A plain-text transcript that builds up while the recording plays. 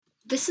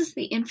This is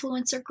the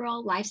Influencer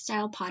Girl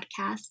Lifestyle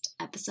Podcast,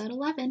 episode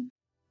 11.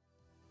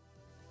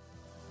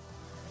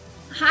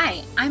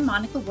 Hi, I'm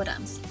Monica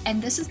Woodhams,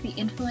 and this is the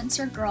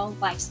Influencer Girl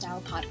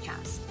Lifestyle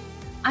Podcast.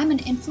 I'm an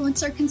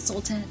influencer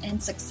consultant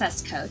and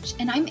success coach,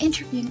 and I'm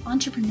interviewing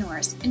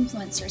entrepreneurs,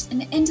 influencers,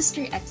 and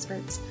industry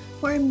experts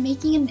who are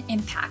making an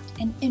impact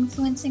and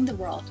influencing the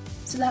world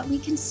so that we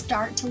can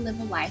start to live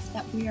a life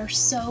that we are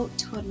so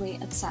totally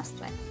obsessed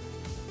with.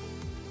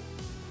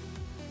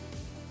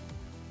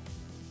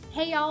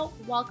 Hey y'all,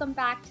 welcome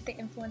back to the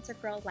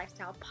Influencer Girl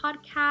Lifestyle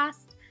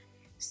Podcast.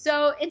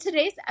 So in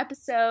today's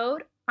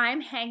episode, I'm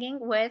hanging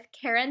with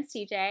Kara and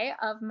CJ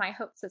of My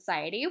Hope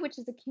Society, which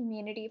is a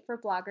community for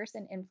bloggers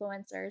and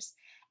influencers.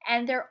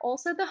 And they're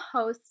also the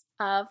hosts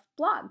of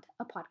Blogged,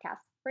 a podcast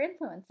for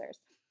influencers.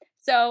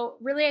 So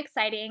really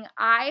exciting.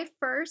 I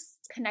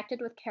first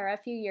connected with Kara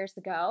a few years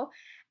ago,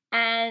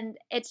 and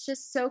it's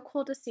just so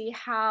cool to see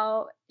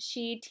how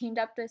she teamed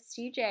up with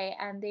CJ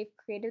and they've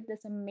created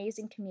this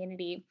amazing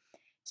community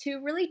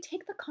to really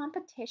take the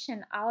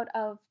competition out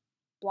of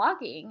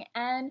blogging.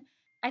 And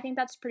I think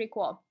that's pretty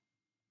cool.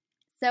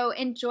 So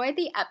enjoy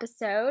the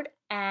episode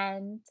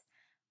and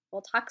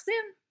we'll talk soon.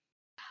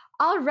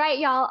 All right,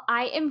 y'all.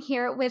 I am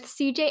here with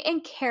CJ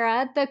and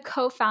Kara, the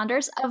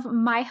co-founders of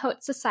My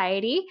Hope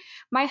Society.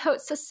 My Hope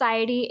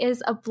Society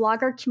is a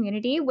blogger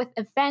community with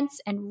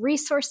events and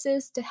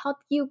resources to help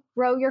you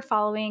grow your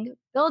following,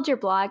 build your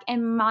blog,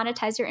 and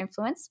monetize your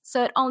influence.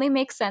 So it only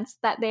makes sense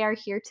that they are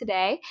here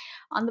today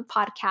on the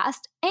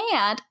podcast.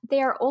 And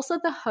they are also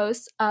the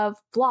hosts of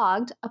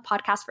Blogged, a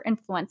podcast for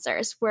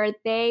influencers, where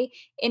they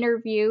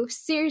interview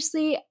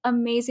seriously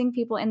amazing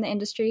people in the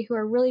industry who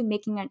are really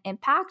making an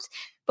impact,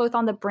 both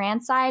on the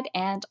brand side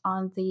and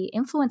on the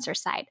influencer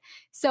side.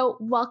 So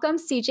welcome,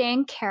 CJ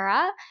and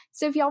Kara.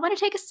 So if y'all want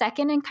to take a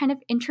second and kind of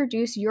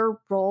introduce your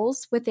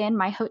roles within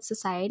My Hope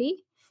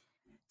Society.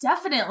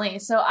 Definitely.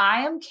 So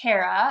I am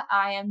Kara.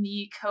 I am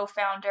the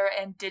co-founder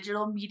and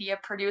digital media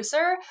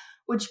producer,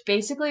 which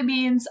basically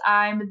means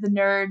I'm the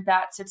nerd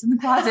that sits in the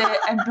closet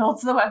and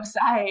builds the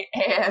website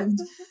and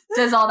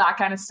does all that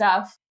kind of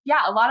stuff.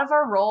 Yeah, a lot of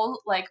our role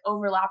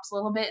overlaps a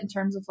little bit in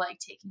terms of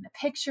taking the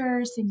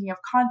pictures, thinking of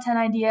content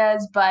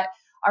ideas, but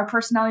our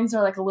personalities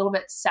are a little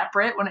bit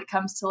separate when it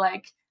comes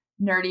to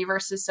nerdy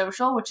versus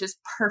social, which is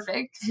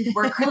perfect. We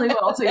work really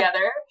well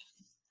together.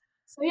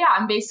 So yeah,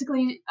 I'm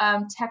basically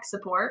tech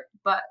support,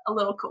 but a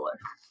little cooler.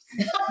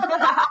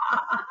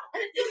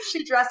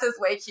 She dresses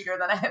way cuter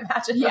than I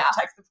imagine. Yeah,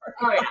 tech support.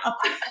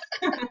 Oh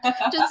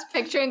yeah. Just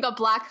picturing a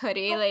black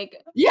hoodie,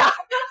 yeah,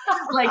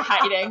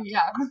 hiding.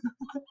 Yeah.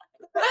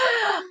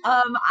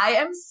 I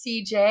am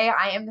CJ.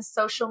 I am the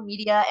social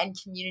media and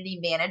community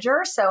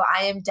manager. So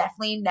I am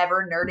definitely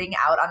never nerding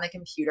out on the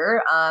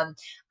computer.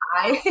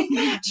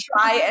 I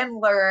try and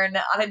learn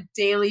on a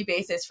daily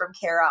basis from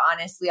Kara,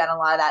 honestly, on a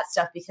lot of that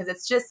stuff, because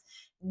it's just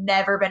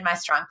never been my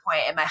strong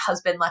point. And my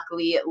husband,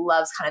 luckily,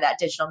 loves kind of that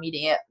digital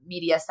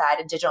media side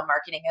and digital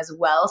marketing as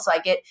well. So I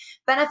get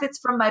benefits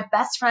from my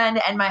best friend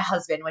and my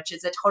husband, which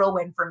is a total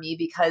win for me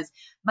because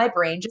my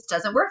brain just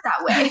doesn't work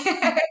that way.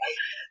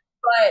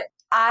 But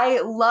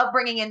I love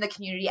bringing in the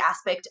community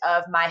aspect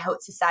of My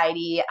Hope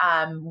Society.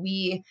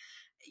 We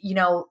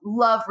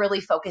love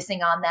really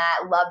focusing on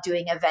that, love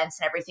doing events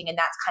and everything. And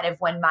that's kind of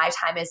when my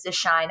time is to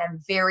shine. I'm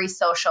very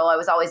social. I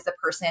was always the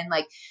person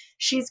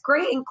she's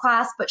great in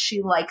class, but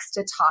she likes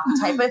to talk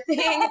type of thing.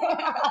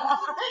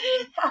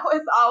 That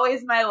was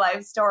always my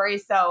life story.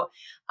 So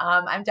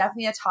I'm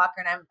definitely a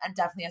talker and I'm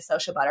definitely a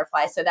social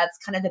butterfly. So that's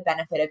kind of the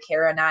benefit of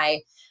Kara and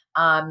I.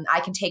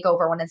 I can take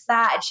over when it's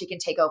that, and she can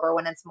take over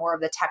when it's more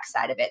of the tech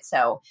side of it.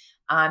 So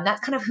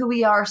that's kind of who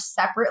we are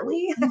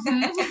separately,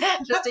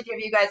 just to give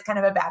you guys kind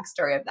of a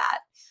backstory of that.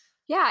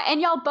 Yeah. And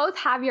y'all both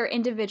have your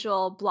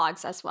individual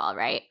blogs as well,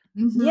 right?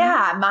 Mm-hmm.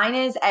 Yeah. Mine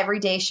is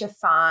Everyday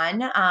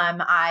Chiffon.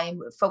 I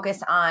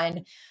focus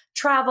on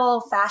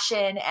travel,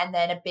 fashion, and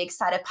then a big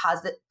side of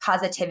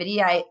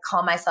positivity. I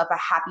call myself a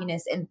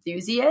happiness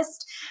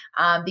enthusiast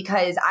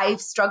because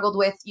I've struggled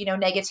with,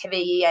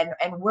 negativity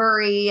and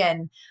worry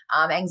and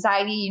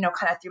anxiety,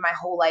 kind of through my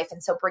whole life.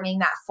 And so bringing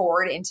that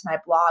forward into my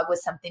blog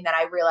was something that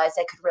I realized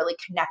I could really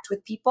connect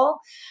with people.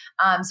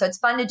 So it's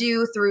fun to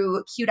do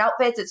through cute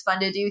outfits. It's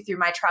fun to do through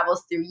my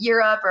travels through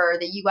Europe or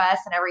the US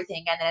and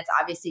everything. And then it's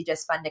obviously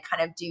just fun to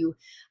kind of do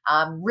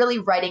really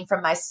writing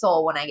from my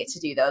soul when I get to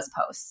do those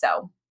posts.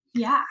 So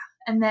yeah.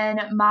 And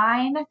then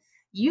mine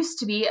used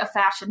to be a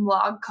fashion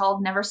blog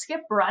called Never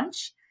Skip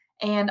Brunch.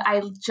 And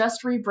I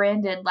just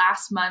rebranded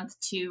last month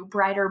to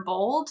Brighter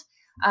Bold,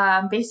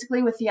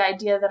 basically with the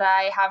idea that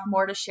I have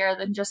more to share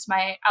than just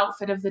my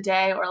outfit of the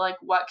day or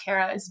what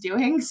Kara is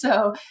doing.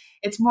 So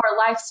it's more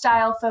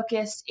lifestyle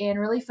focused and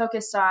really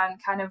focused on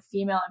kind of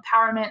female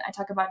empowerment. I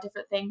talk about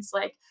different things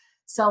like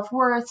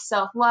self-worth,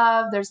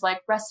 self-love. There's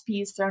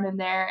recipes thrown in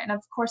there and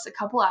of course a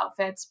couple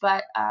outfits,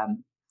 but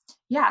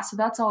yeah, so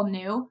that's all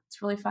new.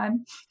 It's really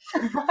fun.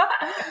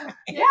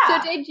 Yeah.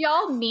 So did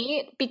y'all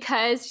meet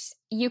because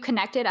you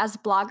connected as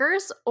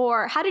bloggers,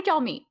 or how did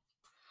y'all meet?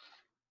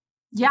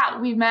 Yeah,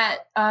 we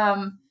met.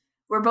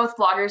 We're both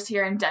bloggers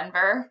here in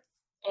Denver.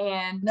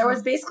 And there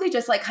was basically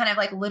just like kind of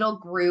like little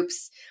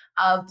groups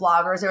of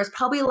bloggers. There was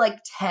probably like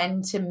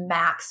 10 to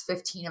max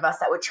 15 of us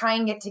that would try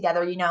and get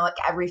together, you know, like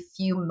every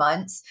few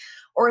months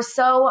or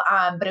so.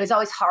 But it was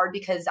always hard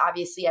because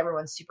obviously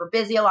everyone's super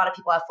busy. A lot of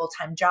people have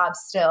full-time jobs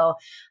still.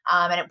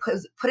 And it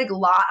put a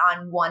lot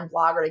on one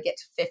blogger to get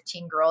to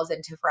 15 girls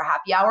into for a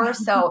happy hour.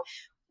 So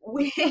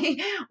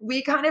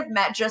we kind of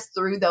met just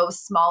through those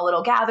small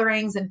little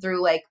gatherings and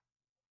through like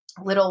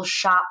little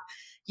shop,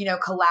 you know,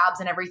 collabs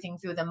and everything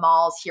through the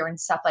malls here and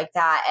stuff like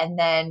that. And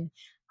then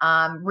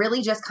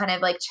really just kind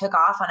of like took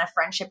off on a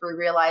friendship. We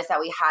realized that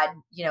we had,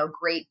 you know,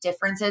 great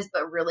differences,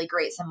 but really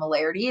great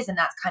similarities. And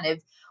that's kind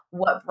of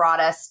what brought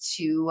us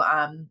to,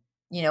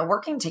 you know,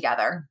 working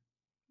together.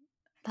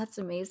 That's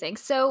amazing.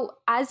 So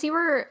as you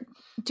were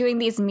doing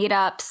these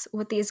meetups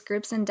with these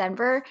groups in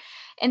Denver,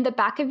 in the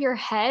back of your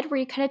head, were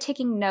you kind of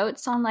taking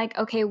notes on like,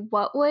 okay,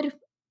 what would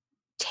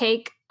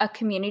take a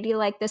community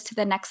like this to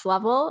the next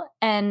level?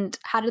 And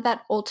how did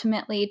that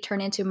ultimately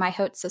turn into My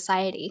Haute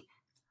Society?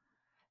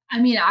 I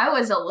mean, I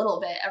was a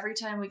little bit. Every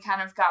time we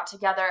kind of got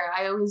together,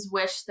 I always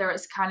wish there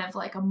was kind of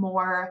like a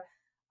more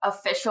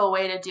official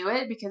way to do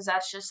it, because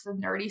that's just the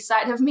nerdy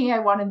side of me. I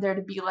wanted there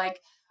to be like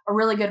a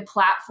really good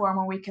platform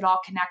where we could all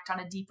connect on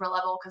a deeper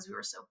level because we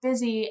were so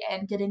busy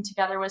and getting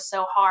together was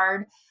so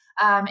hard.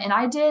 And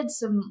I did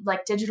some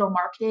like digital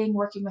marketing,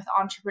 working with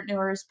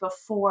entrepreneurs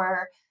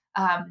before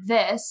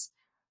this.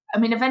 I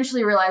mean,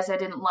 eventually realized I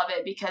didn't love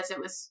it because it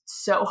was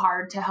so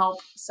hard to help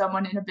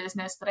someone in a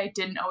business that I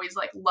didn't always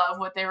like love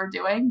what they were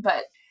doing.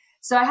 But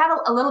so I had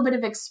a little bit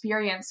of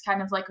experience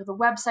kind of like with the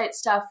website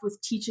stuff, with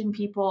teaching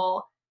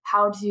people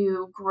how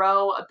to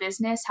grow a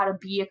business, how to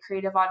be a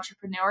creative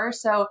entrepreneur.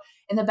 So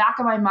in the back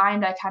of my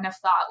mind, I kind of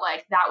thought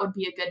like that would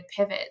be a good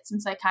pivot,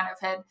 since I kind of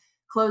had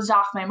closed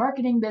off my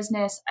marketing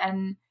business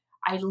and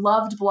I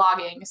loved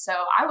blogging. So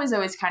I was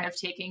always kind of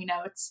taking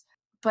notes.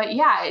 But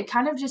yeah, it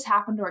kind of just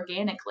happened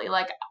organically.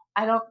 Like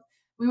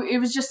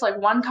it was just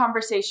like one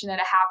conversation at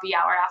a happy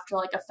hour after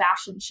like a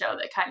fashion show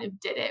that kind of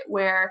did it,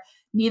 where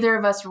neither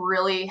of us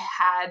really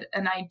had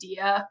an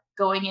idea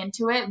going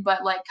into it,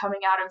 but like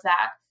coming out of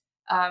that,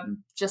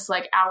 just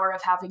like hour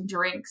of having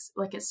drinks,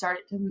 like it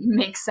started to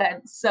make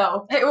sense.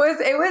 So it was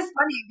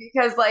funny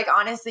because like,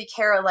 honestly,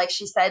 Kara, like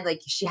she said,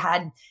 like she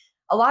had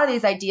a lot of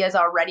these ideas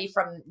already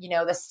from, you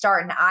know, the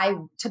start.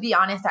 And to be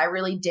honest, I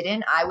really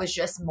didn't. I was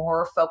just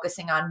more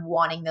focusing on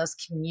wanting those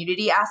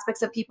community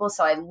aspects of people.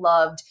 So I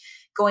loved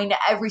going to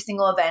every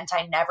single event.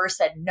 I never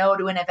said no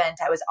to an event.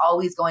 I was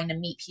always going to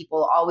meet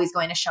people, always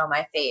going to show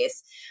my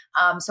face.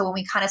 So when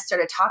we kind of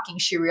started talking,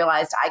 she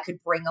realized I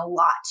could bring a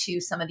lot to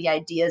some of the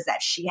ideas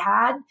that she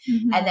had.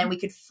 Mm-hmm. And then we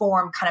could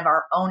form kind of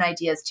our own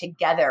ideas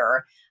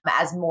together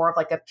as more of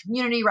like a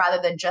community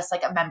rather than just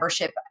like a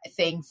membership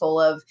thing full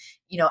of,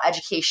 you know,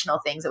 educational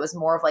things. It was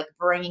more of like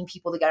bringing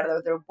people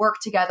together, to work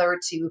together,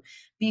 to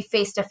be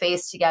face to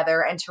face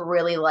together, and to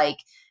really like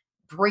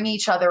bring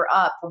each other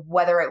up,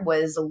 whether it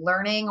was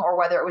learning or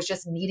whether it was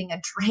just needing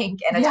a drink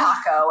and a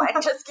taco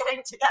and just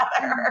getting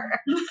together.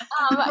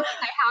 I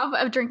have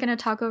a drink and a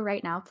taco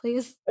right now,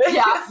 please.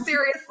 Yeah,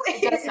 seriously.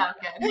 It does sound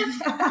good.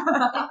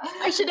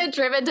 I should have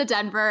driven to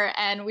Denver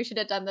and we should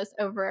have done this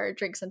over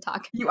drinks and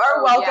tacos. You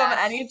are welcome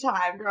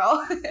anytime,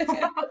 girl.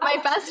 My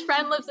best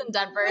friend lives in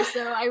Denver,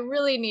 so I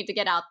really need to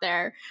get out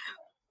there.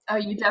 Oh,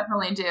 you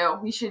definitely do.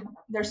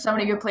 There's so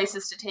many good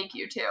places to take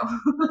you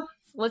to.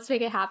 Let's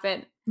make it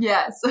happen.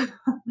 Yes.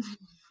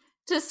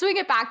 To swing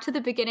it back to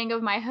the beginning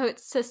of My Haute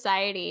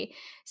Society.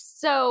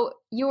 So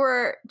you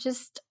were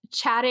just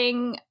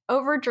chatting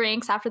over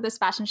drinks after this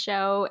fashion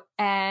show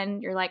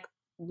and you're like,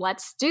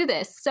 let's do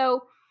this.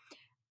 So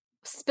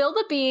spill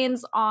the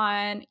beans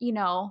on, you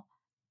know,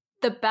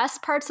 the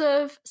best parts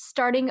of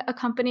starting a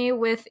company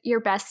with your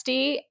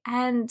bestie.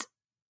 And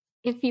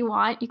if you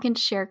want, you can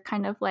share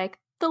kind of like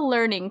the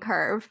learning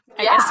curve,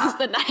 I guess is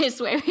the nice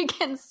way we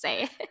can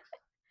say it.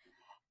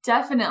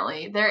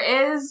 Definitely. There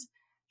is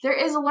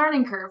a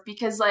learning curve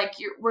because like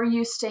we're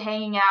used to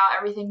hanging out,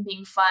 everything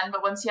being fun.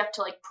 But once you have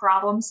to like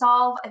problem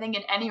solve, I think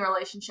in any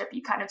relationship,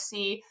 you kind of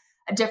see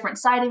a different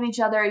side of each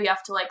other. You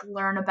have to like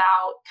learn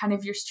about kind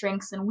of your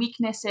strengths and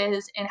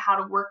weaknesses and how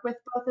to work with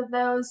both of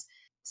those.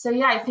 So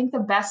yeah, I think the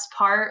best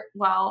part,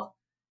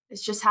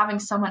 is just having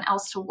someone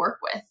else to work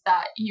with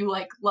that you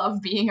like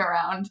love being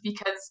around,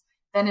 because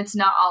then it's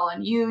not all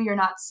on you. You're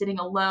not sitting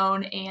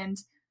alone. And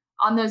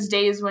on those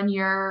days when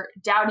you're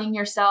doubting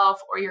yourself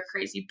or you're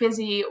crazy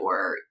busy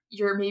or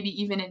you're maybe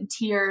even in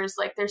tears,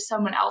 like there's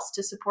someone else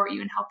to support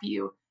you and help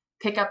you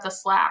pick up the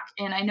slack.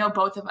 And I know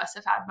both of us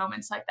have had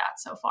moments like that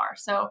so far.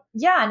 So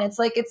yeah. And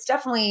it's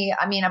definitely,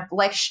 I mean,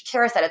 like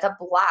Kara said, it's a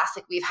blast.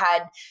 Like we've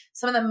had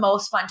some of the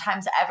most fun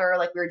times ever.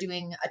 Like we're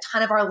doing a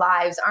ton of our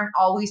lives aren't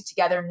always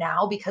together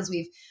now because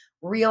we've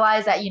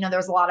realized that, there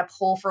was a lot of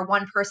pull for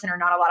one person or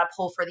not a lot of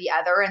pull for the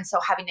other. And so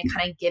having to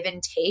kind of give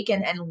and take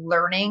and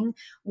learning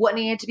what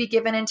needed to be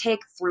given and take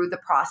through the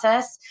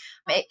process,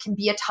 it can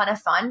be a ton of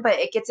fun, but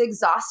it gets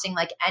exhausting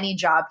like any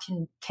job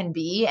can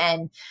be.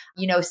 And,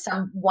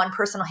 one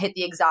person will hit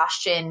the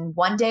exhaustion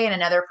one day and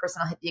another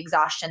person will hit the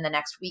exhaustion the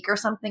next week or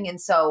something.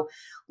 And so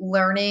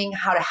learning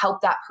how to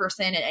help that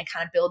person and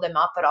kind of build them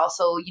up, but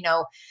also,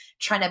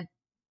 trying to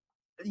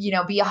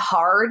be a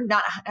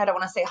I don't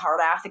want to say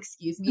hard ass,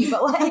 excuse me,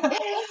 but like,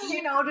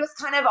 just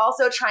kind of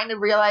also trying to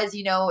realize,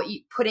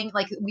 putting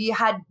like, we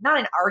had not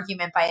an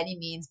argument by any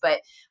means,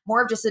 but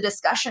more of just a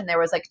discussion. There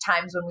was like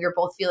times when we were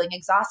both feeling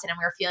exhausted and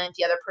we were feeling like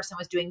the other person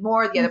was doing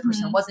more, the other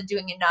person wasn't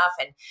doing enough.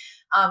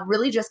 And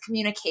really just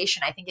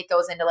communication. I think it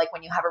goes into like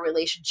when you have a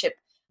relationship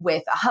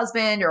with a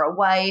husband or a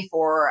wife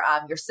or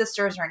your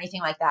sisters or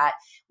anything like that,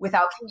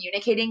 without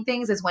communicating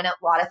things is when a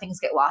lot of things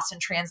get lost in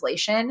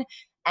translation.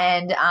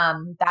 And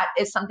that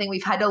is something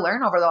we've had to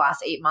learn over the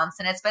last 8 months.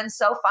 And it's been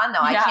so fun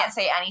though. Yeah. I can't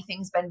say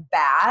anything's been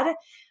bad.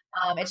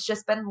 It's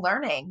just been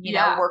learning, you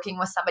know, working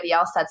with somebody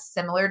else that's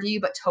similar to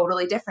you, but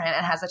totally different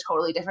and has a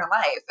totally different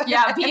life.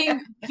 Yeah.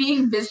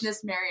 Being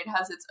business married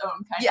has its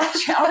own kind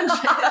of challenges.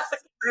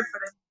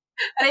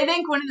 And I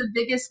think one of the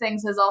biggest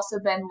things has also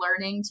been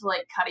learning to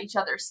like cut each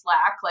other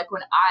slack. Like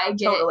when I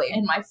get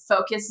in my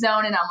focus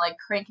zone and I'm like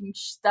cranking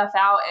stuff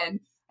out and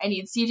I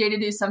need CJ to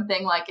do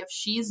something, like if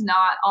she's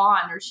not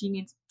on or she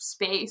needs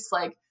space,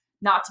 like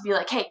not to be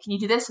like, hey, can you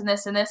do this and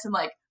this and this, and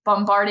like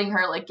bombarding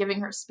her, like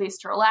giving her space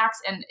to relax.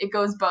 And it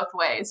goes both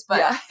ways. But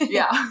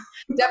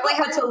definitely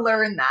had to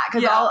learn that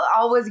because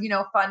always,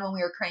 fun when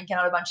we were cranking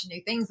out a bunch of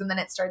new things. And then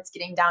it starts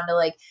getting down to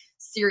like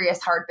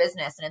serious hard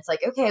business. And it's like,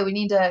 okay,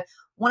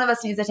 one of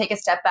us needs to take a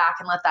step back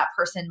and let that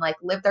person like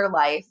live their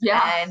life.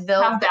 Yeah. And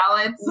they'll have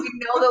balance. We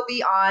know they'll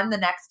be on the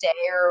next day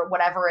or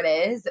whatever it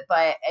is,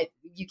 but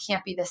you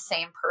can't be the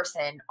same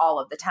person all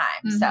of the time.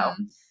 Mm-hmm. So,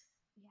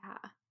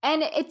 yeah.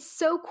 And it's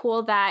so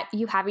cool that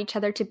you have each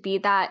other to be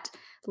that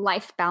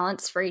life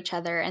balance for each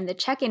other and the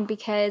check-in,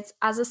 because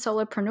as a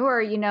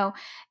solopreneur,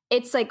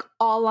 it's like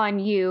all on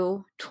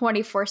you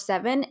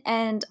 24/7.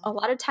 And a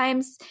lot of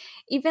times,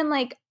 even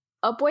like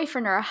a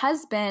boyfriend or a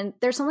husband,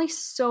 there's only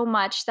so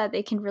much that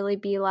they can really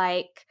be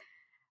like,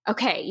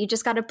 okay, you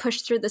just got to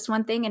push through this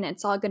one thing and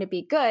it's all going to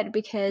be good,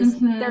 because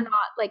they're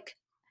not like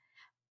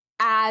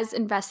as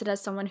invested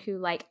as someone who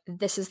like,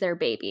 this is their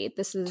baby.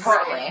 This is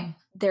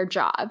their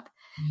job.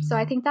 Mm-hmm. So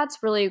I think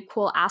that's really a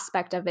cool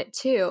aspect of it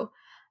too.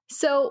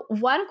 So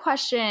one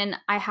question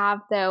I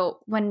have though,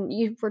 when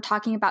you were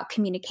talking about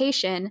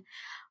communication,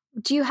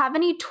 do you have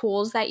any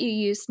tools that you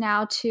use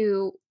now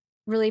to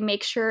really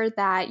make sure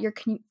that your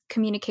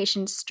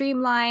communication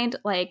streamlined?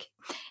 Like,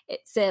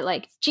 is it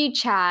like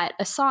GChat,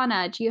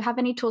 Asana? Do you have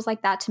any tools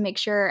like that to make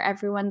sure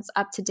everyone's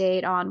up to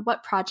date on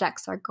what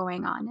projects are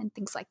going on and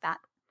things like that?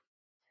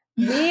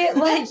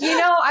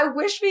 I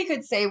wish we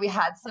could say we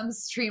had some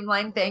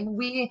streamlined thing.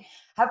 We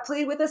have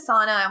played with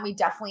Asana and we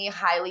definitely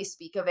highly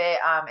speak of it.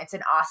 It's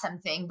an awesome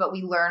thing, but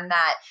we learned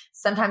that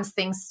sometimes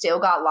things still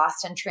got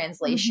lost in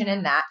translation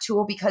in that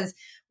tool because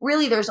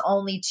really there's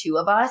only two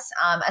of us.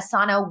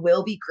 Asana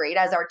will be great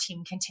as our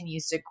team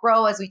continues to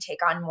grow, as we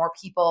take on more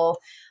people,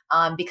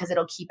 because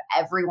it'll keep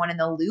everyone in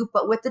the loop.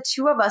 But with the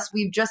two of us,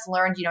 we've just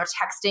learned,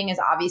 texting is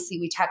obviously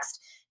we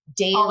text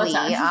daily.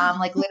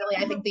 Like literally,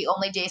 I think the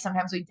only day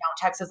sometimes we don't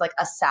text is like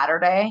a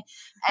Saturday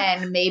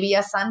and maybe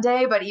a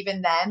Sunday. But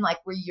even then, like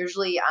we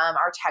usually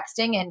are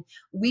texting, and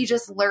we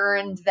just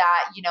learned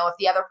that, if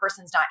the other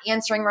person's not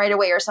answering right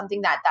away or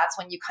something, that's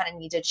when you kind of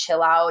need to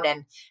chill out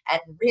and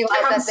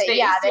realize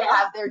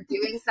that they're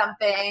doing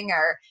something.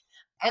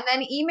 And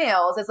then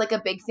emails is like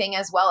a big thing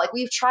as well. Like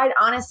we've tried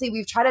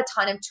a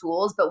ton of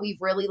tools, but we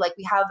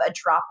have a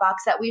Dropbox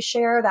that we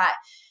share that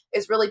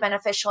is really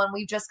beneficial. And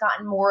we've just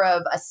gotten more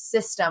of a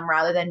system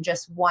rather than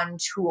just one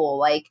tool.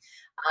 Like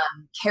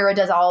Kara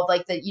does all of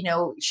like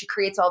she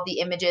creates all the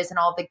images and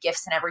all the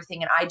GIFs and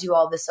everything. And I do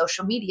all the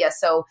social media.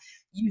 So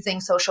using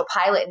Social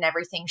Pilot and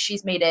everything,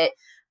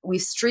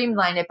 we've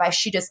streamlined it by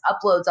she just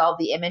uploads all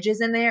the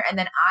images in there. And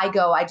then I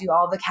do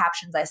all the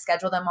captions. I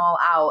schedule them all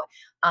out.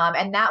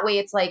 And that way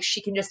it's like,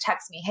 she can just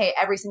text me, hey,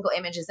 every single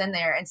image is in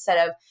there,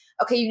 instead of,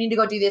 okay, you need to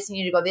go do this. You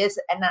need to go this.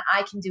 And then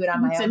I can do it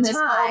on my own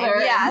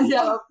time. Yeah.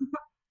 So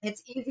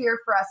it's easier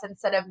for us,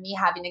 instead of me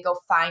having to go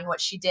find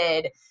what she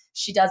did.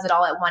 She does it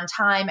all at one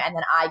time, and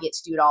then I get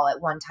to do it all at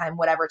one time,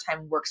 whatever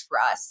time works for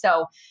us.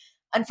 So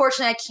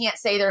unfortunately, I can't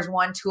say there's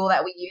one tool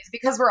that we use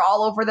because we're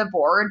all over the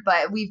board,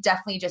 but we've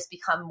definitely just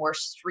become more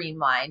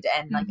streamlined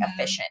and like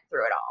efficient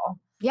through it all.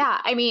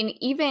 Yeah. I mean,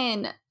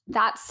 even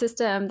that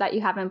system that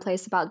you have in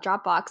place about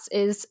Dropbox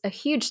is a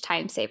huge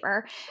time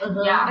saver.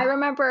 Yeah. I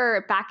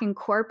remember back in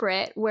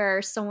corporate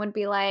where someone would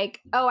be like,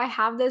 oh, I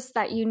have this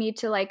that you need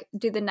to like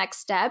do the next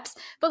steps.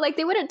 But like,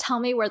 they wouldn't tell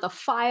me where the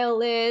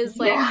file is.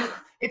 Like,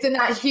 it's in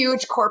that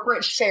huge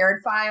corporate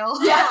shared file.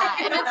 Yeah.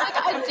 And it's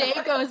like a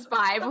day goes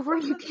by before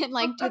you can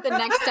like do the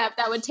next step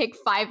that would take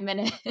 5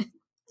 minutes.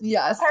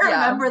 Yes. I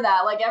remember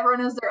that. Like everyone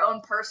has their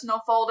own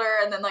personal folder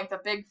and then like the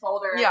big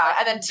folder. Yeah. Like,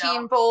 And then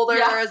team folders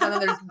and then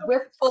there's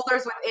with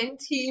folders within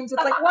teams.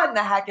 It's like, what in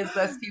the heck is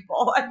this,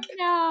 people? Like,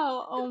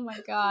 No. Oh my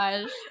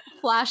gosh.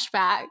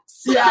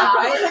 Flashbacks. yeah.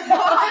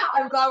 Right?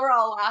 I'm glad we're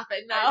all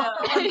laughing now.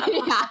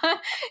 Yeah.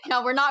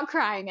 No, we're not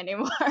crying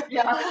anymore.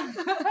 Yeah.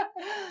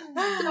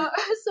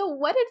 So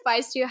what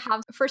advice do you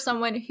have for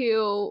someone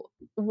who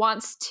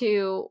wants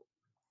to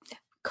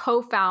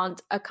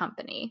co-found a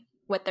company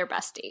with their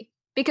bestie?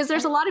 Because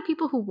there's a lot of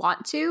people who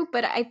want to,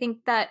 but I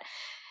think that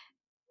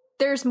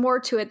there's more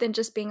to it than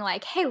just being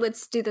like, hey,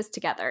 let's do this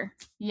together.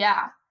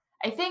 Yeah.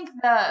 I think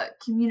the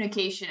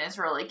communication is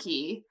really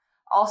key.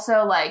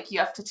 Also, like, you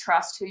have to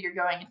trust who you're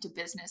going into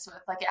business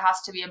with. Like, it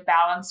has to be a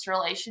balanced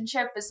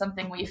relationship is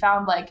something we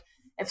found. Like,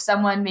 if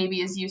someone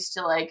maybe is used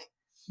to, like,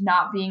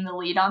 not being the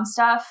lead on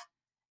stuff,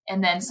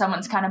 and then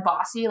someone's kind of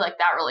bossy, like,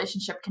 that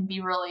relationship can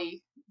be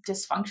really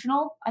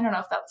dysfunctional. I don't know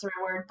if that's the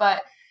right word,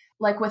 but,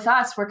 like, with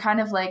us, we're kind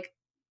of, like,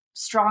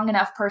 strong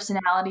enough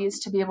personalities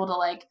to be able to,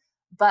 like,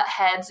 butt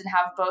heads and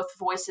have both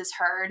voices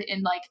heard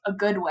in, like, a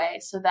good way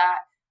so that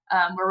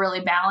we're really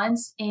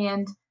balanced.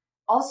 And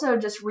also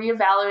just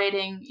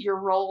reevaluating your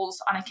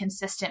roles on a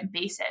consistent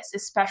basis,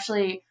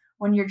 especially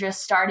when you're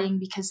just starting,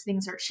 because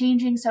things are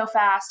changing so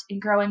fast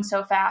and growing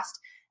so fast,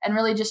 and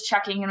really just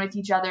checking in with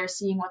each other,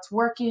 seeing what's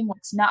working,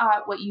 what's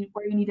not, where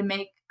you need to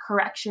make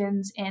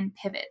corrections and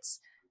pivots,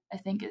 I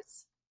think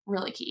is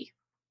really key.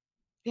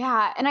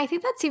 Yeah. And I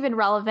think that's even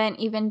relevant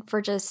even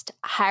for just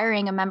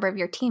hiring a member of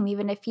your team,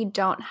 even if you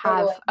don't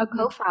have a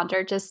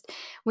co-founder, just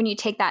when you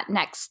take that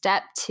next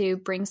step to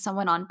bring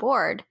someone on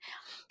board,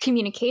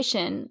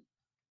 communication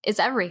is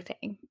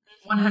everything.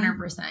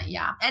 100%.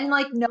 Yeah. And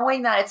like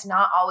knowing that it's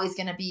not always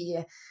going to be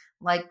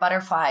like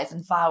butterflies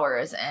and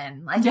flowers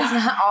and like, it's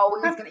not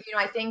always going to,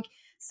 I think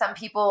some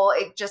people,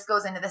 it just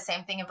goes into the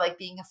same thing of like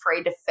being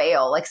afraid to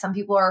fail. Like some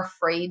people are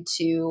afraid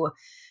to,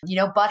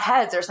 butt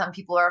heads, or some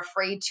people are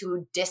afraid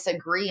to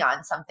disagree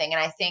on something.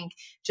 And I think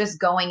just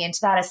going into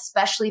that,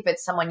 especially if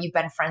it's someone you've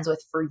been friends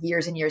with for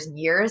years and years and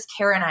years,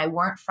 Kara and I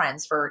weren't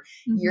friends for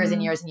years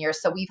and years and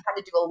years. So we've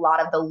had to do a lot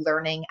of the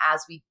learning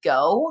as we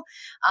go,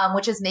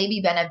 which has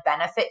maybe been a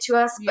benefit to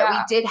us, but we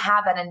did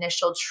have that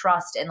initial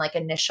trust and like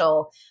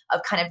initial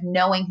of kind of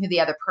knowing who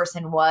the other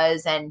person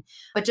was.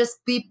 But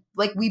just be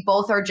like, we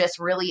both are just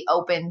really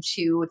open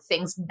to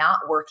things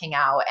not working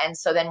out. And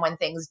so then when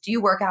things do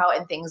work out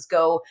and things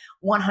go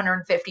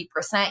 150%,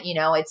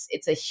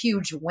 it's a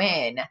huge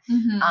win.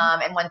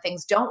 And when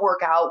things don't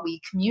work out, we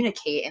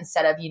communicate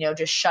instead of,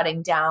 just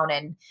shutting down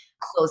and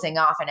closing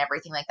off and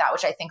everything like that,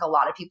 which I think a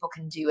lot of people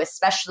can do,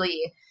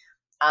 especially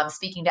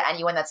speaking to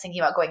anyone that's thinking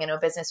about going into a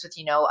business with,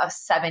 a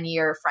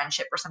 7-year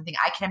friendship or something.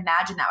 I can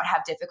imagine that would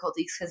have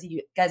difficulties because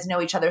you guys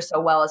know each other so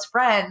well as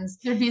friends.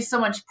 There'd be so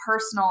much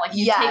personal, like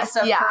you take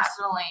stuff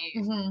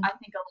personally, I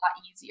think a lot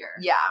easier.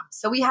 Yeah.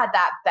 So we had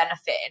that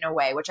benefit in a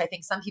way, which I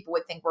think some people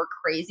would think we're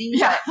crazy,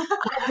 but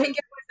I think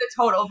it was a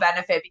total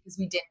benefit because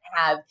we didn't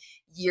have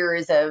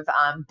years of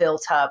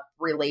built up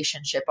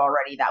relationship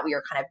already that we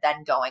were kind of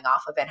then going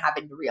off of and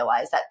having to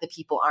realize that the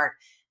people aren't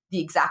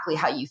exactly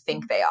how you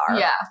think they are.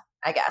 Yeah.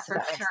 I guess, if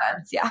that makes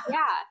sense. Yeah.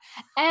 Yeah.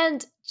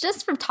 And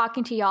just from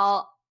talking to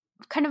y'all,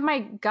 kind of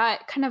my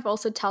gut kind of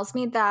also tells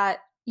me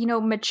that,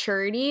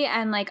 maturity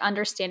and like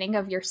understanding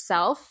of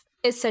yourself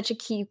is such a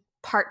key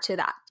part to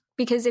that.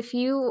 Because if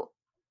you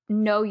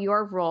know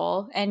your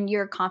role and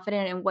you're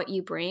confident in what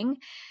you bring,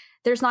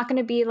 there's not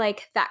going to be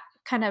like that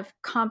kind of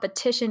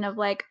competition of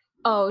like,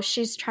 oh,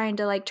 she's trying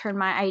to like turn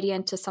my idea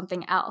into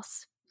something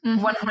else.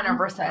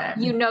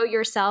 100%. You know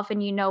yourself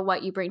and you know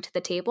what you bring to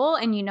the table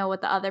and you know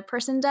what the other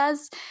person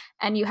does,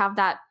 and you have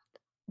that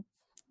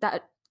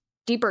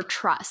deeper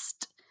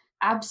trust.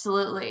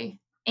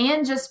 Absolutely.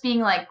 And just being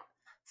like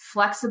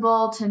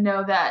flexible to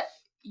know that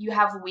you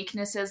have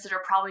weaknesses that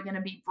are probably going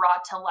to be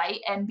brought to light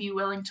and be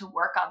willing to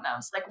work on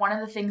those. Like one of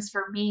the things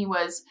for me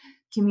was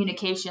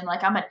communication.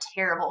 Like I'm a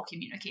terrible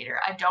communicator.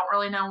 I don't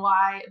really know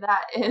why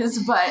that is,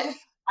 but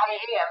I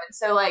am. And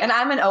so like, and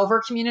I'm an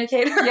over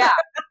communicator. Yeah.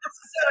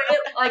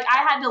 So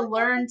I had to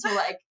learn to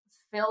like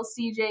fill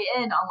CJ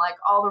in on like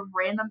all the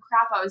random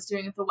crap I was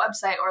doing at the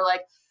website, or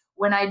like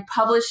when I'd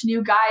publish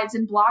new guides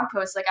and blog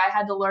posts, like I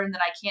had to learn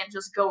that I can't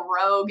just go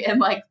rogue and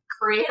like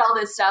create all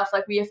this stuff.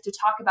 Like we have to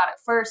talk about it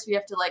first. We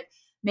have to like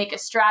make a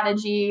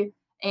strategy,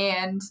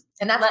 and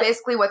that's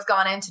basically what's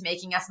gone into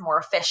making us more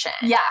efficient.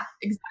 Yeah,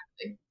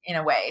 exactly. In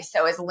a way.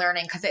 So is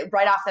learning, because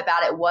right off the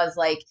bat, it was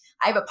like,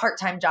 I have a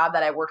part-time job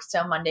that I work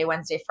still Monday,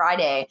 Wednesday,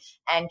 Friday,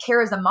 and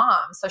Kara's a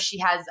mom. So she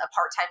has a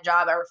part-time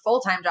job or a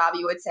full-time job,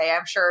 you would say,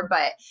 I'm sure.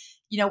 But,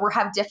 we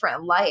have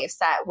different lives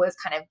that was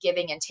kind of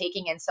giving and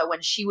taking. And so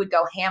when she would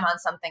go ham on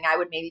something, I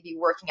would maybe be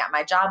working at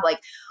my job, like,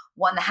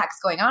 what the heck's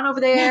going on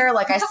over there?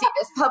 Like I see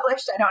this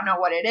published, I don't know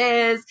what it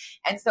is.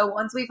 And so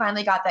once we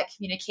finally got that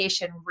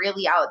communication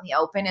really out in the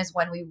open is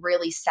when we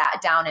really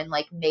sat down and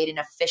like made an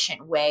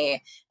efficient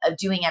way of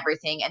doing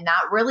everything. And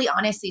that really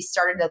honestly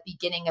started at the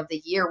beginning of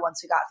the year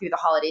once we got through the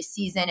holiday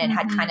season and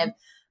had kind of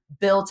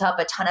built up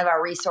a ton of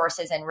our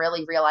resources and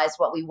really realized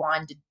what we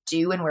wanted to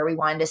do and where we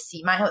wanted to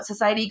see My Haute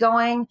Society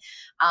going,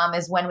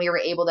 is when we were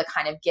able to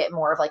kind of get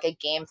more of like a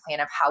game plan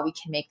of how we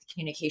can make the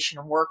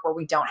communication work, where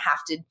we don't have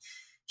to,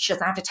 she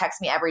doesn't have to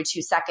text me every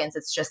 2 seconds.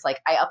 It's just like,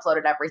 I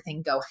uploaded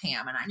everything, go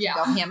ham, and I can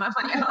go ham on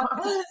my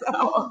own.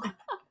 So.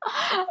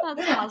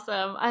 That's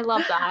awesome. I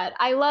love that.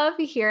 I love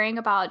hearing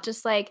about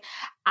just like,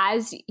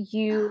 as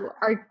you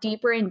are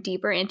deeper and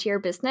deeper into your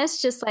business,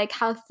 just like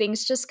how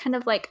things just kind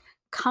of like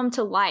come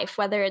to life,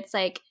 whether it's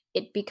like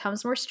it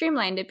becomes more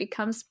streamlined, it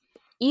becomes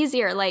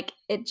easier, like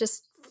it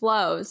just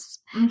flows.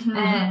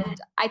 And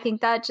I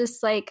think that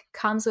just like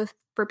comes with,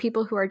 for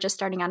people who are just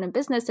starting out in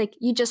business, like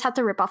you just have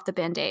to rip off the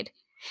Band-Aid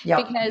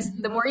because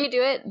the more you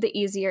do it, the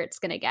easier it's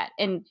going to get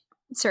in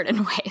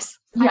certain ways.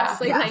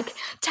 Honestly, like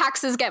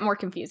taxes get more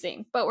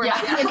confusing, but we're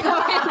not going to go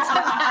into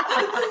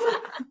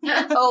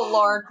that. Oh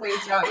Lord, please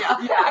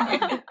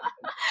don't.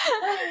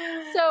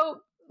 So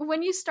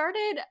when you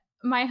started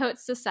My Haute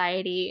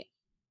Society,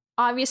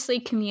 obviously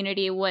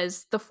community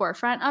was the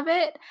forefront of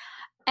it.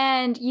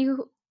 And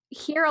you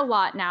hear a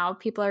lot now,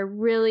 people are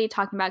really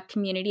talking about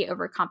community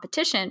over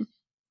competition.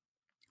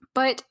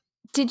 But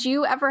did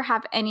you ever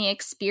have any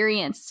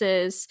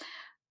experiences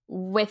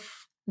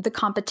with the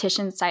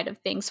competition side of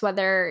things,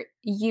 whether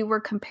you were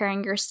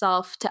comparing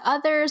yourself to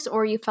others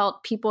or you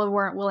felt people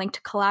weren't willing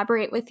to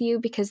collaborate with you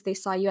because they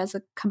saw you as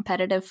a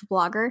competitive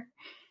blogger?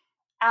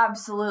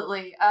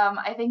 Absolutely.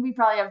 I think we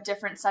probably have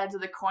different sides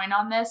of the coin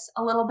on this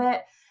a little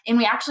bit. And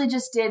we actually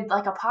just did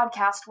like a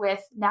podcast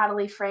with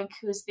Natalie Frank,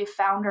 who's the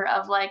founder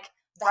of like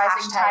the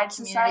Rising Tide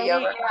Society.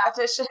 Over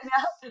competition.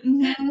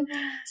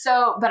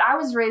 So, but I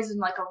was raised in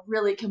like a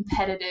really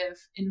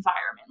competitive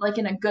environment, like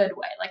in a good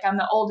way. Like I'm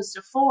the oldest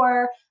of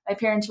 4. My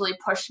parents really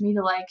pushed me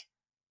to like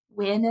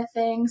win at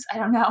things. I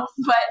don't know.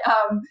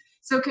 But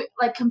so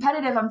like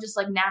competitive, I'm just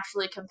like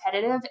naturally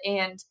competitive.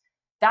 And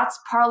that's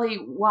partly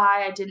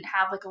why I didn't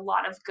have like a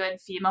lot of good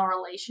female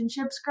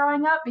relationships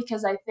growing up,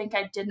 because I think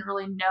I didn't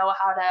really know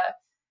how to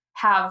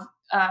have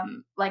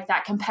like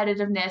that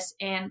competitiveness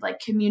and like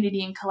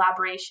community and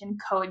collaboration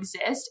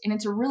coexist. And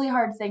it's a really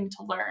hard thing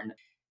to learn.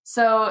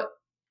 So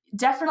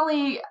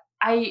definitely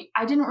I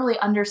didn't really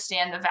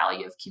understand the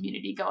value of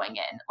community going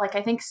in. Like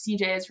I think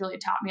CJ has really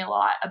taught me a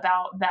lot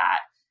about that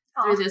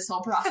through this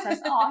whole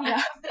process.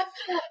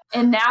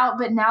 And now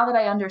that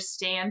I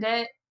understand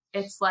it,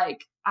 it's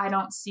like, I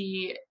don't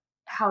see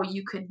how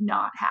you could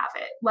not have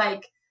it.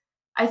 Like,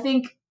 I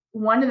think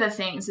one of the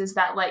things is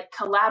that like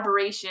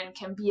collaboration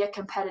can be a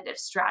competitive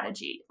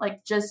strategy.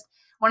 Like just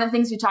one of the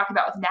things we talked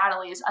about with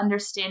Natalie is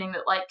understanding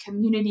that like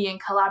community and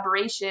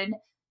collaboration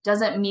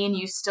doesn't mean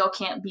you still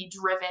can't be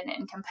driven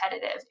and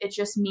competitive. It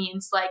just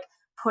means like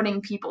putting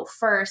people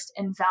first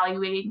and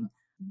valuing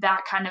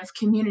that kind of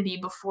community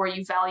before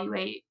you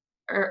value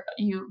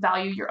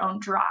your own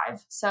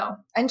drive. So,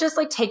 and just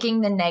like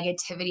taking the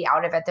negativity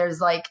out of it. There's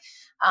like,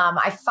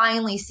 I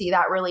finally see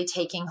that really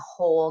taking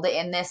hold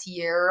in this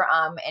year,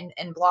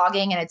 in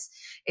blogging. And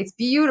it's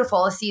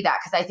beautiful to see that.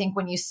 Cause I think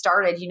when you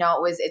started,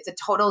 it's a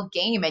total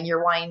game and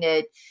you're wanting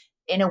to,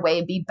 in a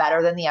way, be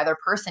better than the other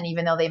person,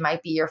 even though they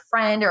might be your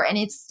friend and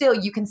it's still,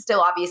 you can still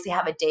obviously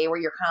have a day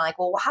where you're kind of like,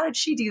 well, how did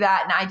she do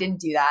that? And I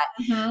didn't do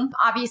that.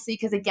 Obviously,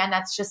 cause again,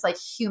 that's just like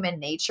human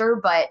nature,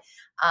 but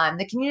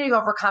the community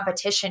over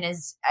competition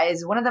is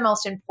one of the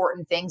most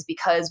important things,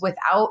 because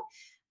without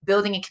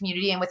building a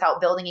community and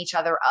without building each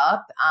other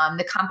up,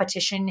 the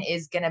competition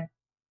is going to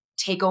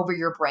take over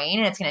your brain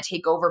and it's going to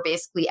take over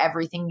basically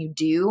everything you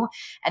do.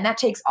 And that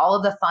takes all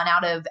of the fun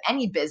out of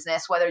any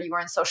business, whether you are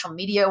in social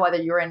media, whether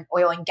you're in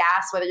oil and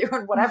gas, whether you're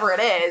in whatever it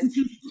is,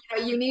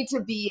 you need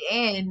to be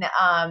in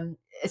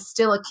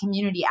still a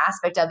community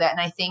aspect of that.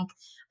 And I think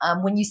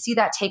when you see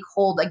that take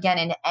hold again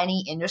in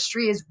any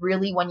industry is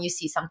really when you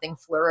see something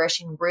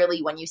flourish and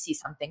really when you see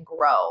something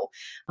grow,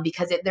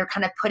 because they're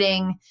kind of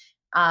putting,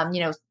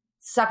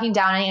 sucking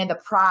down any of the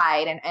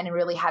pride and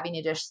really having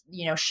to just,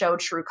 show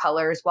true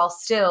colors while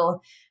still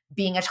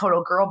being a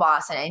total girl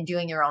boss and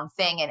doing your own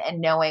thing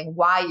and knowing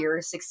why you're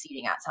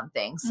succeeding at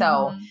something.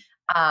 So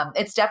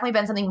it's definitely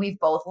been something we've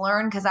both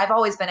learned, because I've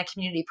always been a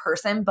community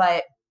person,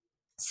 but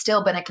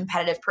still been a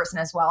competitive person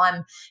as well.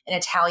 I'm an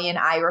Italian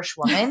Irish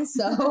woman,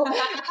 so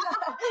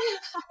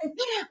I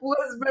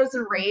was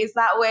raised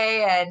that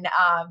way, and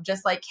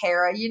just like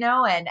Kara,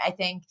 and I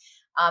think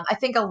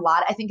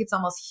it's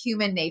almost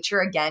human nature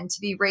again to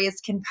be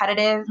raised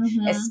competitive,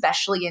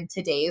 especially in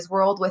today's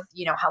world with,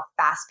 how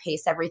fast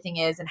paced everything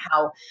is and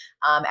how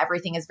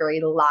everything is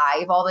very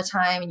live all the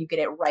time and you get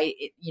it right,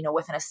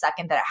 within a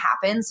second that it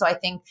happens. So I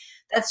think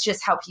that's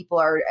just how people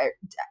are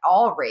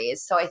all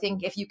raised. So I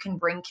think if you can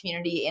bring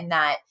community in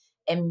that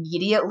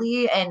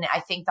immediately, and I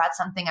think that's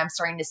something I'm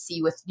starting to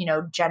see with,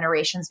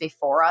 generations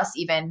before us,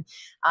 even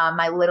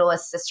my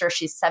littlest sister,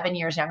 she's 7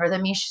 years younger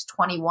than me. She's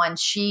 21.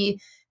 She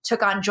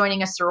took on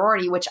joining a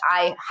sorority, which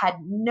I had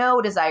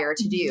no desire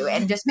to do.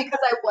 And just because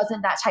I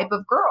wasn't that type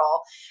of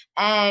girl,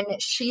 and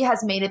she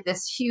has made it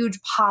this huge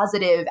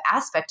positive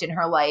aspect in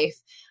her life.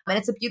 And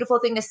it's a beautiful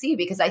thing to see,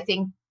 because I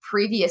think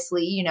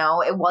previously,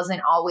 it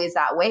wasn't always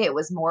that way. It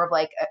was more of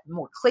like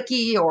more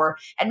cliquey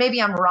and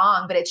maybe I'm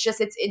wrong, but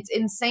it's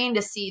insane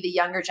to see the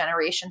younger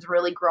generations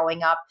really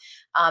growing up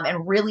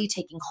and really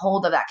taking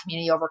hold of that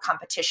community over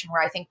competition,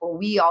 where I think where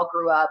we all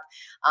grew up,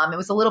 it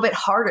was a little bit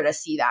harder to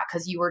see that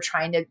because you were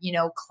trying to,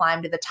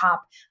 climb to the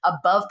top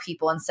above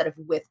people instead of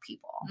with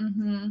people.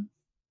 Mm-hmm.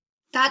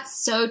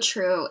 That's so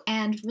true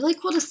and really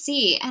cool to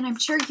see. And I'm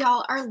sure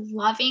y'all are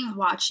loving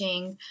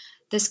watching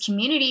this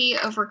community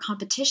over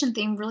competition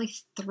thing really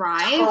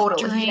thrive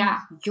during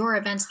your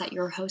events that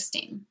you're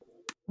hosting.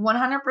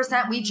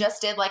 100%. We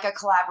just did like a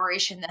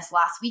collaboration this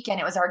last weekend.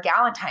 It was our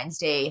Galentine's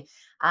Day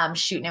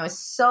shoot, and it was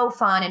so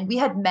fun. And we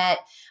had met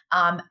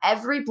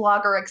every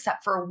blogger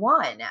except for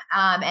one.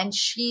 And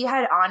she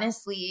had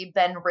honestly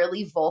been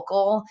really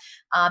vocal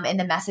in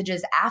the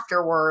messages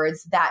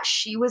afterwards that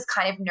she was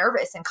kind of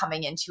nervous in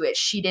coming into it.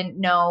 She didn't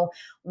know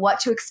what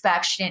to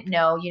expect. She didn't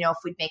know, if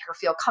we'd make her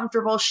feel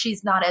comfortable.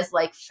 She's not as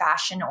like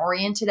fashion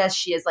oriented as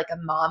she is like a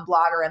mom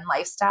blogger and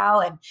lifestyle.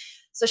 And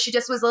so she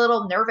just was a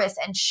little nervous,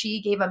 and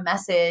she gave a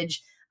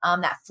message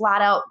that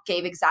flat out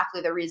gave exactly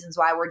the reasons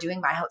why we're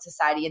doing My Haute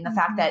Society, and the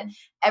fact that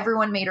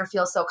everyone made her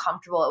feel so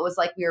comfortable. It was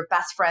like we were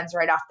best friends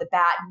right off the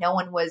bat. No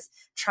one was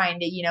trying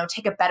to,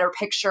 take a better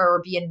picture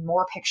or be in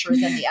more pictures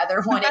than the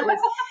other one. It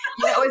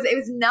was, it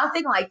was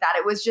nothing like that.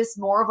 It was just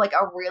more of like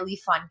a really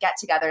fun get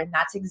together. And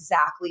that's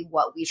exactly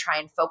what we try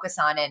and focus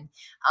on. And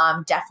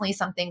definitely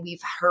something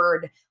we've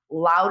heard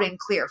loud and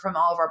clear from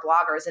all of our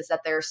bloggers is that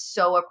they're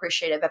so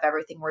appreciative of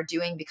everything we're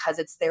doing, because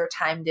it's their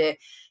time to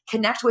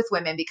connect with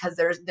women, because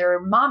they're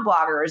mom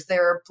bloggers,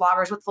 they're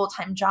bloggers with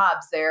full-time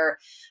jobs, they're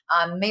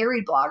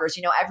married bloggers,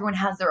 everyone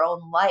has their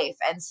own life.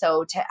 And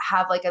so to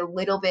have like a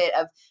little bit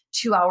of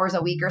 2 hours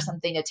a week or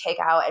something to take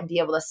out and be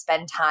able to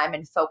spend time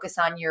and focus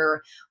on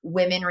your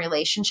women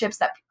relationships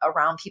that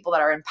around people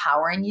that are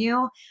empowering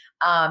you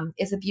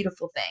is a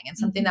beautiful thing, and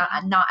something that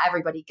not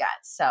everybody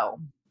gets. So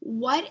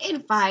what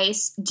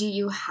advice do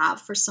you have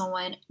for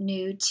someone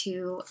new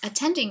to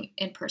attending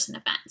in-person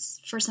events?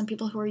 For some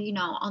people who are,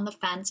 on the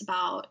fence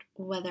about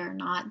whether or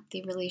not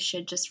they really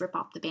should just rip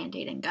off the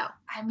Band-Aid and go.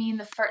 I mean,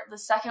 the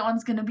second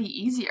one's going to be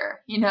easier,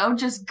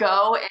 just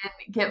go and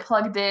get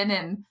plugged in,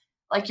 and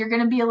like you're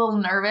going to be a little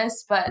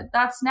nervous, but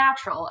that's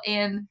natural.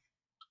 And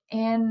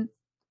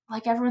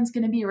like everyone's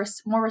going to be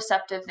more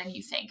receptive than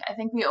you think. I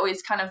think we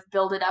always kind of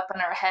build it up in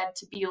our head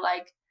to be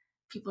like,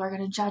 people are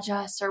going to judge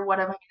us, or what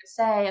am I going to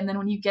say? And then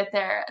when you get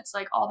there, it's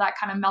like all that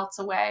kind of melts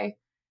away.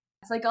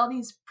 It's like all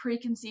these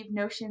preconceived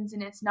notions,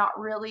 and it's not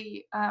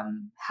really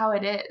how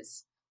it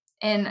is.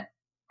 And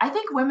I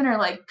think women are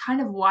like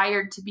kind of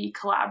wired to be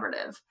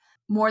collaborative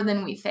more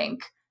than we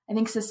think. I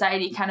think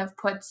society kind of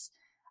puts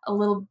a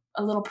little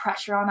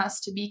pressure on us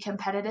to be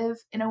competitive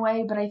in a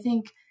way, but I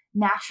think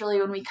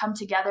naturally when we come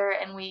together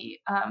and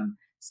we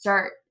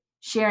start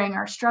sharing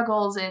our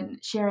struggles and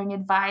sharing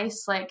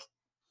advice, like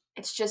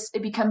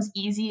it becomes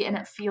easy, and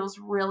it feels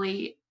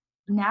really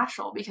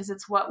natural because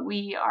it's what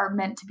we are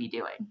meant to be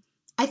doing.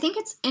 I think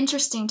it's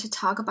interesting to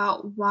talk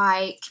about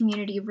why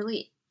community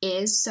really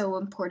is so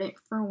important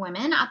for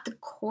women at the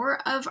core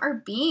of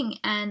our being,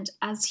 and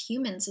as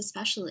humans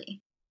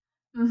especially.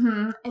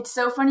 Mm-hmm. It's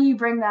so funny you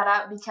bring that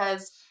up,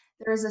 because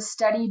there's a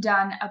study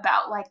done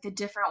about like the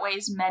different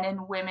ways men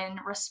and women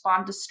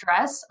respond to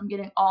stress. I'm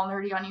getting all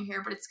nerdy on you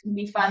here, but it's going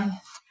to be fun.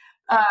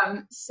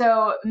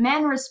 So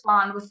men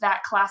respond with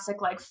that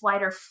classic like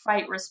flight or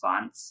fight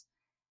response,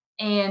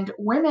 and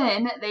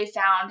women, they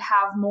found,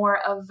 have more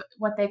of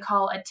what they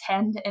call a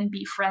tend and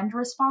befriend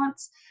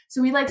response. So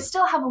we like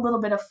still have a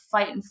little bit of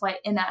fight and flight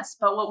in us,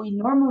 but what we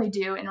normally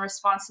do in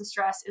response to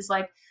stress is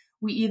like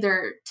we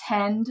either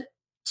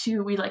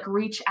we like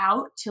reach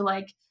out to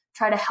like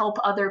try to help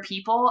other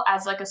people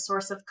as like a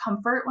source of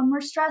comfort when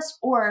we're stressed,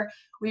 or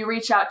we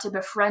reach out to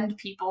befriend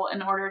people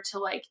in order to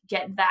like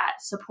get that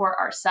support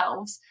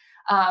ourselves.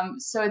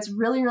 So it's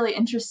really, really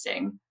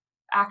interesting.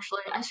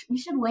 Actually, we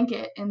should link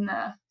it in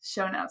the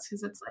show notes,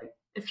 because it's like,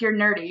 if you're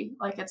nerdy,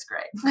 like it's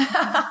great.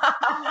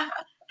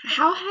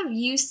 How have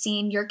you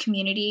seen your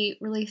community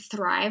really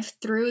thrive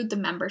through the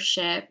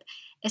membership,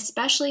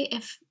 especially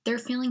if they're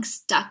feeling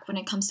stuck when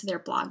it comes to their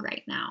blog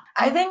right now?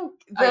 I think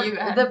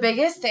the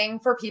biggest thing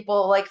for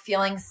people like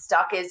feeling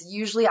stuck is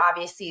usually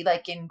obviously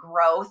like in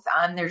growth.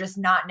 They're just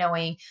not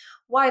knowing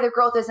why their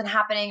growth isn't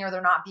happening, or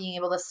they're not being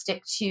able to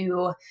stick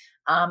to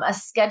a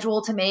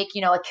schedule to make,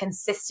 a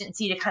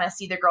consistency to kind of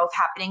see the growth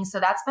happening. So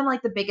that's been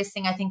like the biggest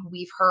thing I think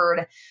we've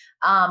heard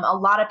a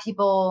lot of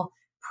people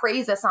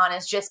praise us on,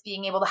 is just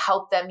being able to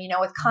help them,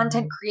 with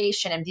content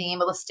creation and being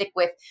able to stick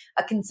with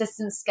a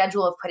consistent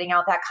schedule of putting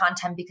out that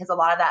content, because a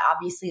lot of that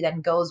obviously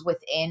then goes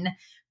within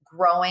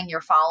growing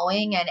your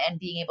following and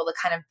being able to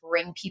kind of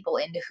bring people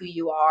into who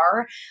you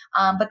are.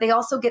 But they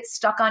also get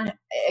stuck on,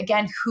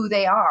 again, who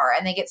they are,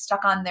 and they get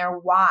stuck on their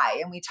why.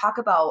 And we've talked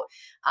about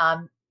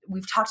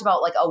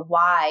like a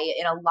why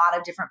in a lot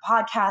of different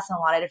podcasts and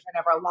a lot of different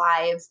of our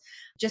lives,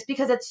 just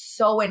because it's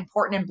so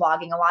important in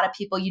blogging. A lot of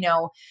people,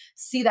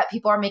 see that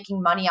people are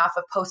making money off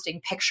of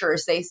posting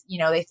pictures. They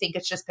think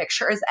it's just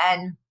pictures,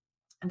 and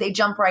they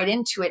jump right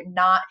into it,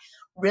 not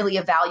really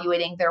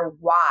evaluating their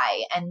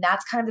why. And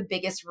that's kind of the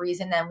biggest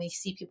reason then we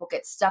see people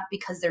get stuck,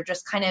 because they're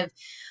just kind of,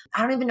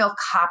 I don't even know if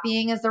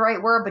copying is the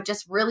right word, but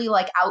just really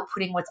like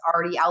outputting what's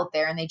already out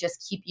there. And they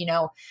just keep,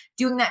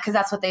 doing that because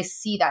that's what they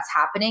see that's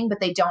happening, but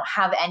they don't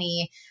have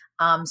any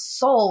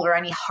soul or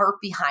any heart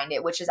behind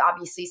it, which is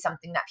obviously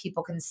something that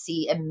people can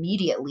see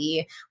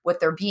immediately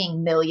with there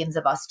being millions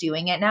of us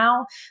doing it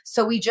now.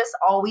 So we just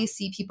always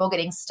see people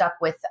getting stuck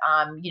with,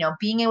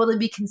 being able to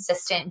be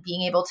consistent,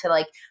 being able to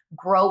like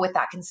grow with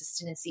that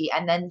consistency,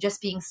 and then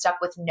just being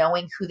stuck with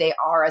knowing who they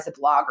are as a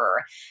blogger.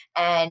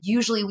 And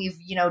usually we've,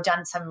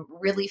 done some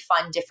really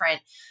fun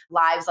different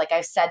lives, like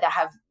I've said, that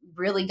have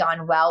really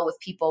gone well with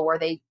people where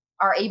they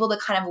are able to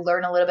kind of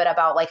learn a little bit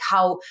about like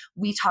how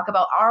we talk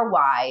about our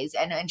whys,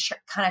 and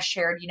kind of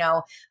shared,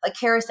 like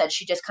Kara said,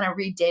 she just kind of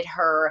redid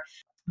her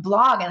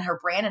blog and her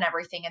brand and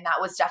everything. And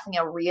that was definitely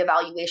a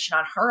reevaluation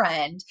on her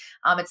end.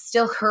 It's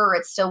still her,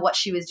 it's still what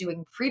she was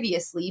doing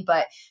previously,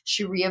 but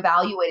she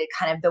reevaluated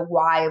kind of the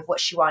why of what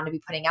she wanted to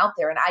be putting out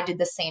there. And I did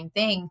the same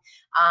thing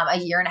a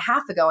year and a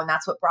half ago. And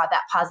that's what brought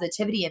that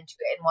positivity into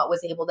it, and what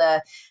was able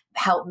to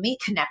help me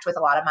connect with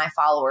a lot of my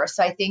followers.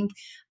 So I think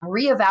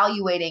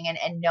reevaluating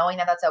and knowing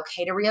that that's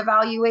okay to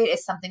reevaluate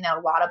is something that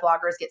a lot of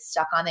bloggers get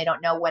stuck on. They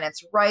don't know when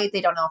it's right.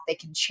 They don't know if they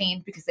can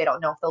change because they don't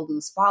know if they'll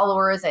lose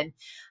followers. And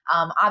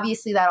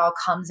obviously that all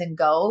comes and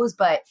goes,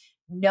 but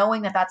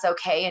knowing that that's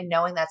okay, and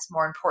knowing that's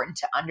more important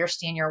to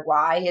understand your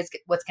why, is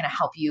what's going to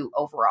help you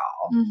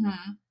overall.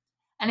 Mm-hmm.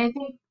 And I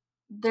think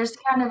there's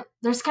kind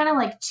of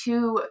like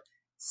two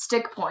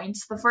stick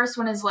points. The first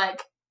one is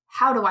like,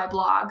 how do I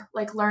blog?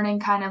 Like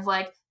learning kind of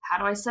like, how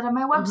do I set up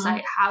my website?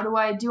 Mm-hmm. How do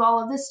I do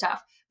all of this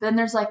stuff? But then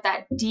there's like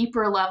that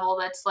deeper level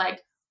that's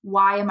like,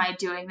 why am I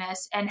doing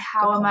this? And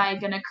how am I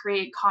going to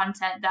create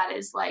content that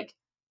is like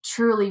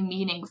truly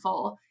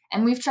meaningful?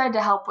 And we've tried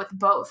to help with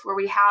both, where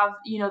we have,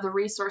 the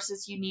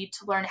resources you need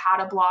to learn how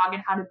to blog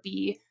and how to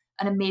be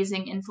an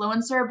amazing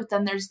influencer. But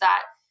then there's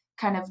that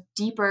kind of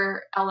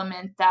deeper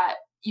element that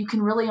you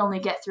can really only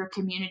get through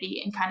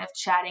community and kind of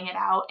chatting it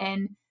out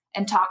and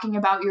talking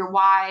about your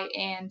why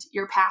and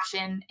your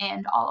passion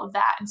and all of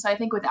that. And so I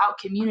think without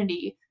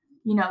community,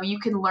 you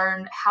can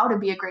learn how to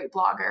be a great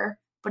blogger,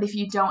 but if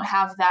you don't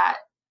have that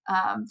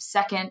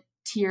second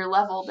tier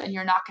level, then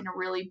you're not going to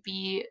really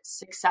be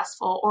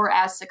successful, or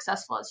as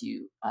successful as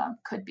you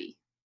could be.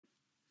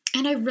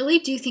 And I really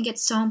do think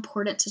it's so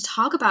important to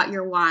talk about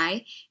your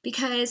why,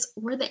 because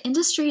where the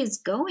industry is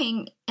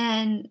going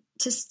and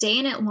to stay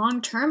in it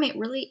long term, it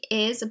really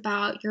is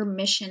about your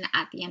mission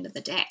at the end of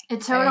the day.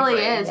 It totally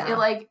is.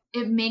 Yeah.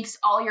 It makes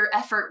all your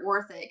effort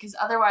worth it, because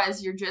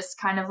otherwise you're just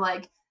kind of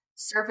like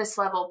surface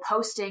level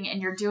posting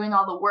and you're doing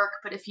all the work.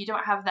 But if you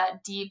don't have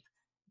that deep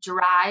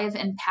drive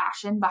and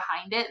passion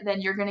behind it,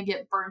 then you're going to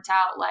get burnt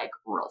out like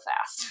real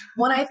fast.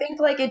 When I think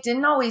like it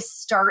didn't always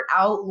start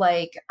out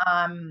like,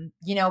 I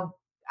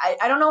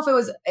don't know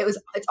if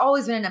it's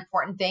always been an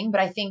important thing, but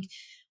I think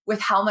with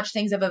how much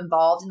things have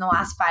evolved in the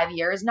last 5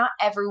 years, not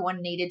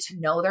everyone needed to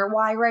know their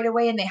why right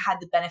away. And they had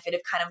the benefit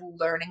of kind of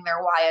learning their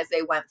why as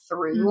they went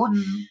through.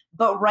 Mm-hmm.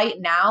 But right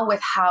now,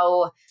 with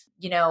how,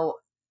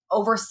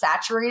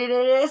 oversaturated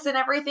it is and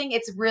everything,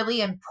 it's really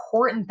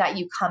important that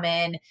you come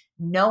in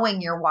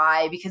knowing your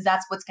why, because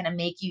that's what's going to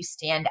make you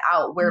stand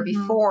out. Where mm-hmm.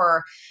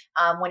 before,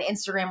 when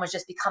Instagram was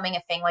just becoming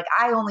a thing, like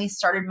I only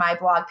started my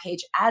blog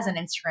page as an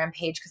Instagram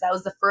page because I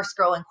was the first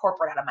girl in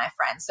corporate out of my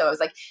friends. So it was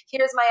like,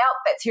 here's my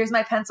outfits, here's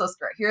my pencil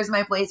skirt, here's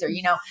my blazer.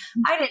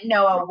 I didn't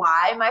know a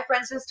why. My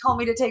friends just told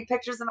me to take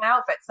pictures of my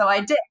outfits, so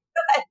I did.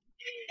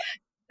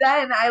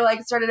 Then I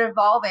started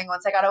evolving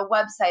once I got a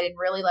website and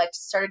really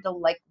started to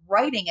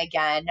writing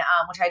again,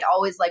 which I'd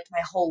always liked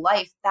my whole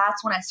life.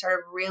 That's when I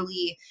started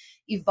really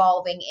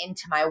evolving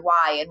into my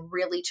why and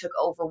really took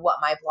over what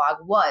my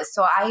blog was.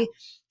 So I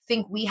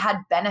think we had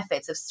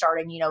benefits of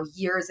starting,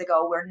 years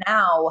ago, where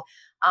now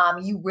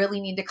you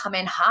really need to come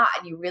in hot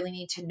and you really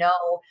need to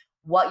know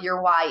what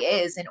your why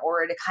is in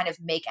order to kind of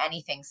make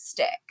anything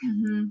stick.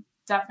 Mm-hmm.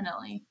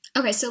 Definitely.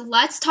 Okay, so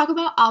let's talk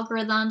about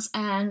algorithms,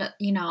 and,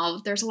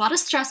 there's a lot of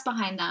stress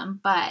behind them,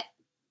 but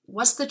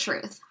what's the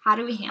truth? How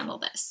do we handle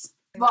this?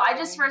 Well, I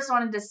just first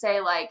wanted to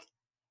say,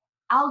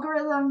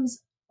 algorithms,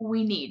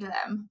 we need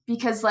them,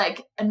 because,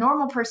 a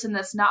normal person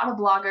that's not a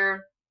blogger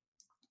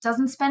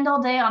doesn't spend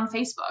all day on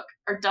Facebook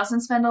or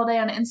doesn't spend all day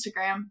on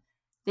Instagram.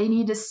 They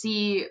need to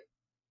see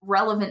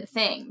relevant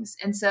things.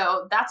 And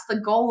so that's the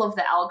goal of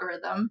the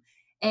algorithm.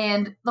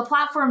 And the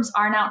platforms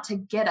aren't out to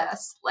get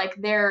us.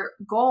 Their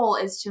goal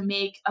is to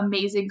make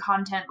amazing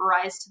content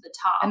rise to the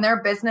top. And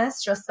their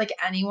business, just like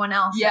anyone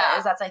else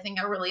is. That's, I think,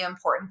 a really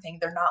important thing.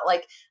 They're not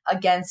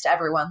against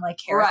everyone, like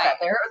Kara said.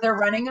 They're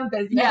running a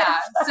business. Yeah.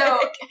 So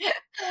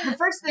the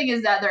first thing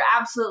is that they're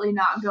absolutely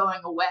not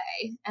going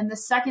away. And the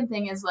second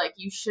thing is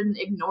you shouldn't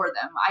ignore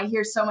them. I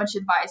hear so much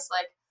advice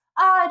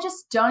I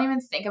just don't even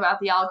think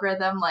about the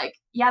algorithm.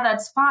 Yeah,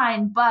 that's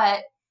fine,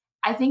 but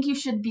I think you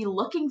should be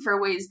looking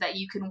for ways that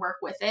you can work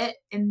with it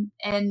and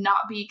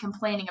not be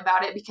complaining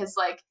about it, because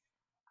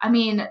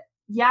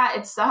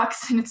it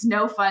sucks and it's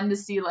no fun to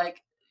see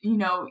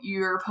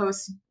your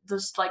posts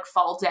just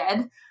fall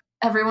dead.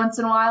 every once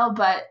in a while,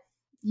 but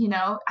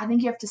I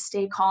think you have to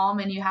stay calm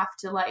and you have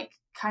to like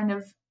kind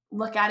of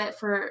look at it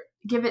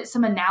give it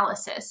some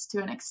analysis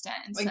to an extent.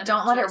 Like,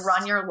 don't let it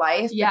run your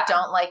life, but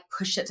don't like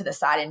push it to the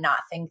side and not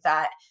think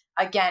that,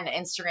 again,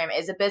 Instagram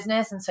is a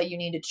business. And so you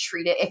need to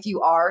treat it, if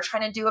you are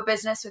trying to do a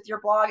business with your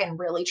blog and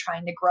really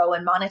trying to grow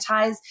and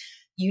monetize,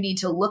 you need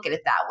to look at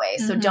it that way.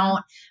 So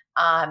don't,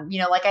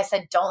 like I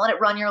said, don't let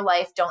it run your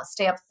life. Don't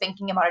stay up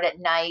thinking about it at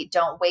night.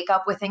 Don't wake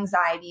up with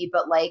anxiety,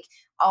 but like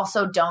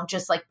also don't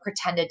just like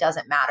pretend it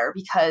doesn't matter,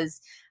 because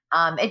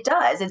it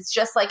does. It's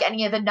just like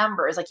any of the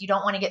numbers. Like, you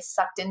don't want to get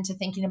sucked into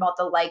thinking about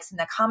the likes and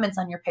the comments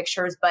on your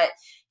pictures, but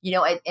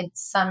in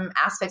some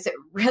aspects, it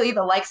really,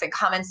 the likes and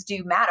comments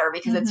do matter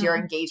because it's your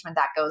engagement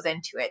that goes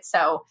into it.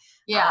 So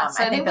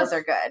I think those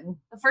are good.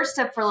 The first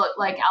step for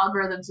like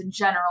algorithms in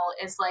general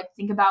is like,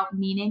 think about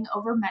meaning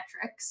over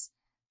metrics.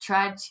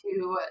 Try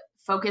to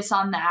focus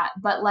on that,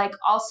 but like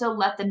also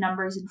let the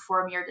numbers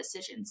inform your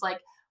decisions.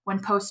 Like,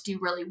 when posts do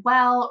really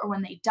well or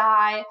when they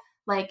die,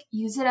 like,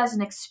 use it as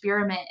an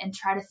experiment and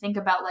try to think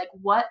about like,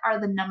 what are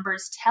the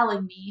numbers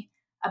telling me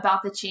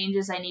about the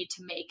changes I need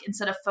to make,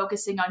 instead of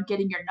focusing on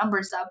getting your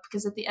numbers up.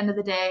 Because at the end of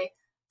the day,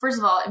 first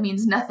of all, it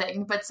means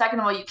nothing. But second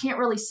of all, you can't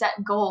really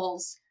set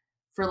goals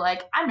for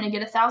like, I'm going to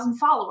get 1,000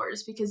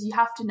 followers, because you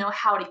have to know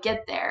how to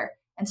get there.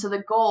 And so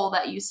the goal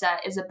that you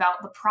set is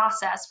about the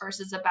process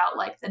versus about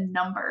like the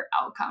number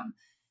outcome.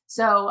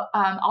 So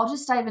I'll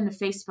just dive into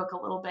Facebook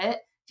a little bit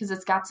because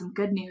it's got some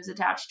good news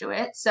attached to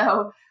it.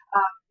 So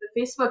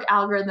the Facebook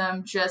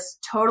algorithm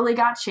just totally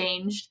got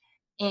changed,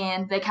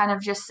 and they kind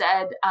of just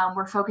said,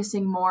 we're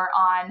focusing more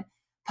on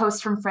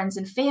posts from friends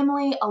and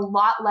family, a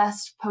lot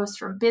less posts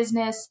from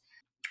business.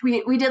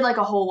 We did like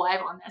a whole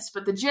live on this,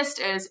 but the gist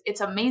is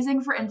it's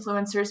amazing for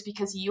influencers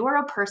because you are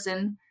a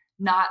person,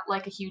 not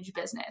like a huge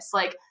business.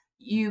 Like,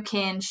 you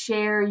can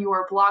share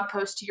your blog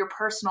post to your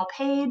personal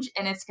page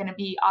and it's going to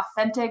be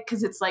authentic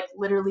because it's like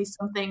literally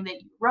something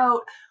that you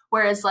wrote.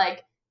 Whereas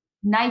like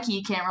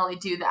Nike can't really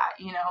do that.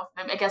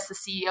 I guess the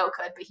CEO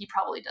could, but he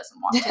probably doesn't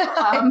want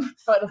to.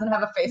 So it doesn't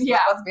have a Facebook,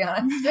 let's be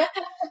honest.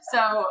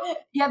 So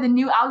the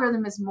new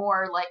algorithm is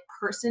more like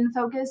person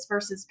focused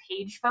versus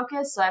page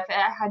focused. So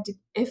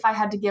if I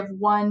had to give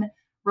one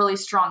really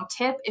strong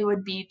tip, it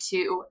would be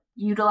to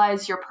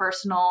utilize your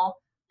personal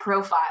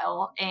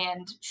profile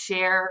and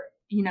share,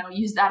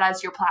 use that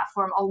as your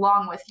platform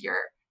along with your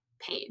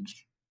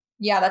page.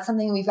 Yeah, that's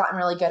something we've gotten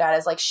really good at,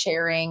 is like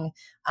sharing.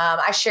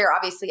 I share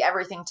obviously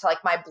everything to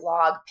like my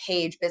blog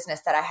page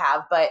business that I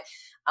have, but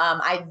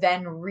I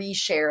then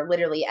reshare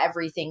literally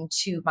everything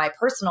to my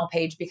personal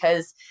page,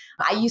 because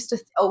I used to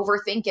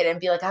overthink it and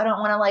be like, I don't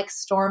want to like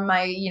storm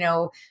my,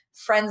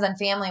 friends and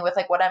family with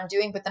like what I'm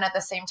doing. But then at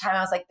the same time,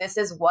 I was like, this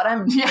is what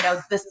I'm,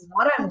 this is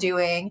what I'm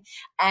doing.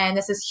 And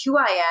this is who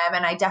I am.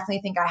 And I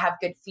definitely think I have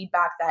good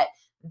feedback that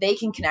they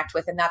can connect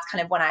with. And that's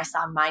kind of when I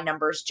saw my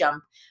numbers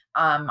jump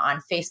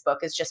on Facebook,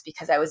 is just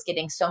because I was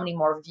getting so many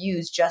more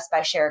views just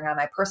by sharing on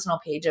my personal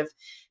page of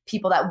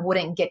people that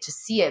wouldn't get to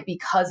see it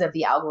because of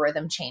the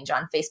algorithm change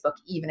on Facebook,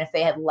 even if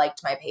they had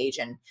liked my page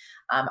and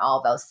all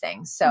of those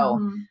things.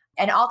 So,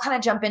 and I'll kind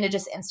of jump into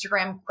just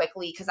Instagram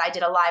quickly because I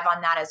did a live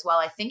on that as well.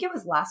 I think it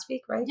was last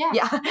week, right?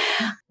 Yeah.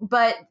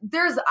 But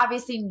there's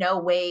obviously no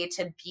way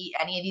to beat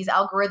any of these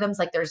algorithms.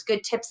 Like, there's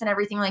good tips and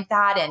everything like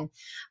that. And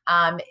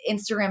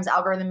Instagram's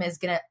algorithm is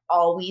going to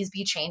always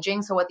be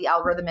changing. So what the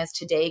algorithm is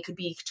today could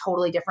be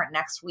totally different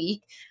next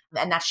week.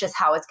 And that's just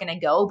how it's going to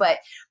go. But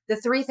the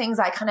 3 things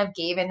I kind of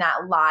gave in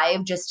that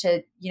live, just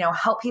to,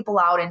 help people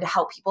out and to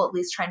help people at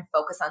least try and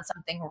focus on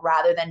something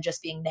rather than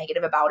just being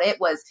negative about it,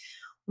 was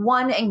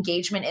 1,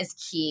 engagement is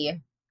key.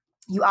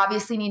 You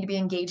obviously need to be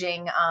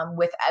engaging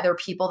with other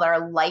people that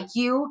are like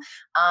you.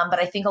 But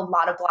I think a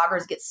lot of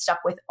bloggers get stuck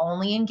with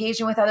only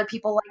engaging with other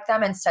people like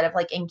them instead of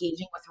like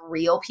engaging with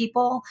real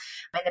people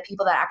and the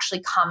people that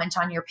actually comment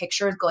on your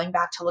pictures, going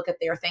back to look at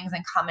their things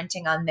and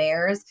commenting on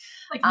theirs.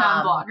 Like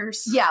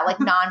non-bloggers. Like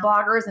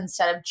non-bloggers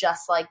instead of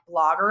just like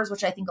bloggers,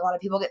 which I think a lot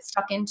of people get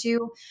stuck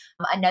into.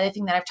 Another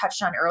thing that I've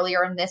touched on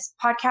earlier in this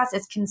podcast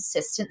is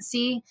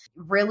consistency.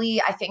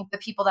 Really, I think the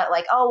people that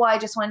like, oh, well, I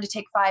just wanted to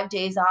take 5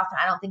 days off and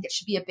I don't think it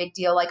should be a big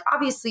deal. Like,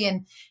 obviously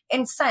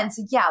in sense,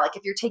 like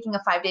if you're taking a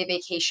 5-day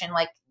vacation,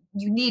 like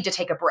you need to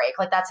take a break,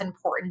 like that's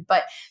important,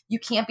 but you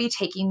can't be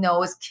taking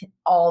those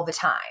all the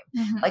time.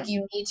 Like,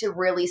 you need to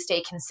really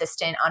stay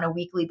consistent on a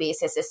weekly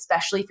basis,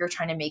 especially if you're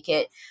trying to make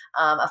it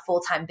a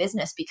full-time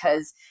business,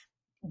 because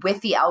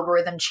with the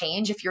algorithm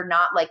change, if you're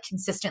not like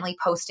consistently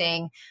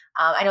posting,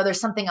 I know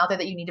there's something out there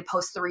that you need to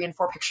post 3 and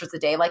 4 pictures a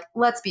day. Like,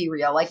 let's be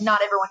real. Like,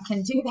 not everyone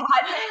can do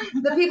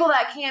that. The people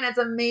that can, it's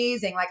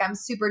amazing. Like, I'm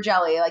super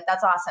jelly. Like,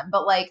 that's awesome.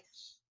 But like,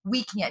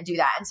 we can't do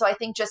that. And so I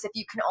think just if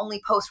you can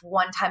only post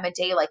 1 time a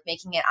day, like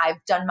making it,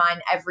 I've done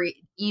mine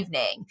every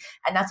evening.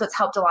 And that's what's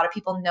helped a lot of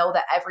people know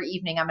that every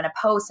evening I'm going to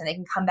post and they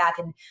can come back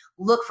and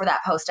look for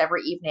that post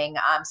every evening.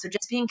 So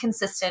just being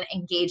consistent,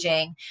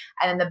 engaging.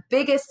 And then the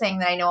biggest thing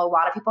that I know a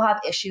lot of people have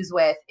issues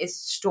with is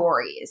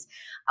stories.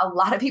 A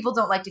lot of people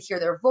don't like to hear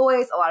their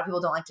voice. A lot of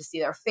people don't like to see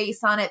their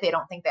face on it. They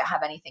don't think they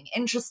have anything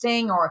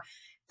interesting, or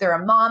they're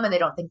a mom and they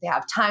don't think they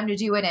have time to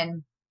do it.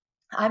 And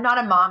I'm not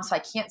a mom, so I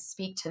can't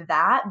speak to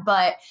that,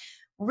 but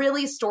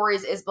really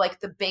stories is like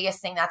the biggest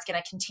thing that's going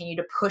to continue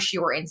to push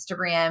your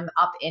Instagram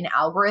up in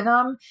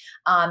algorithm.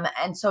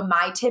 And so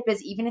my tip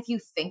is, even if you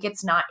think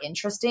it's not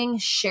interesting,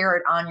 share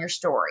it on your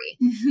story.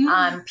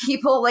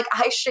 People, like,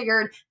 I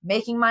shared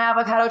making my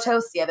avocado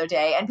toast the other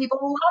day and people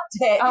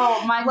loved it.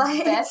 Oh, my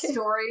best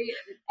story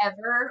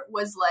ever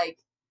was like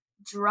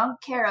drunk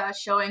Kara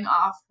showing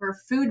off her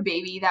food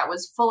baby that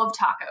was full of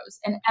tacos,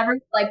 and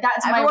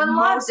that's everyone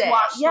my loved most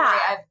watched story Yeah.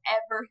 I've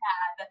ever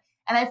had.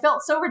 And I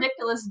felt so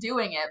ridiculous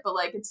doing it, but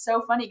like, it's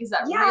so funny because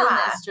that Yeah.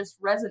 realness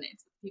just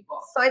resonates with people.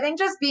 So I think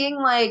just being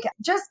like,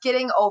 just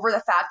getting over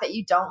the fact that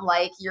you don't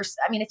like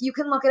if you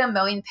can look at a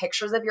million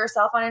pictures of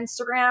yourself on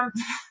Instagram,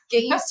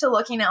 get used to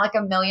looking at like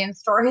a million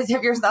stories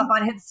of yourself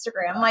on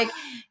Instagram. Like,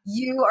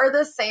 you are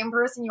the same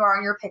person you are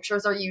in your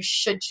pictures, or you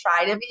should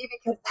try to be,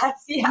 because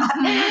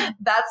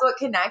that's what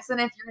connects. And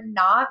if you're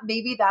not,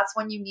 maybe that's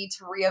when you need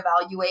to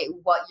reevaluate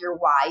what your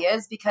why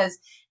is, because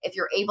if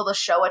you're able to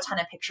show a ton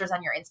of pictures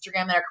on your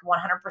Instagram that are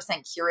 100%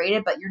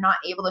 curated, but you're not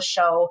able to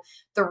show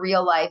the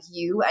real life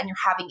you, and you're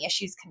having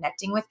issues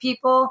connecting with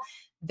people,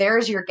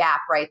 there's your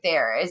gap right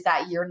there, is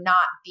that you're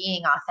not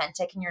being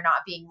authentic and you're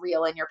not being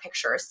real in your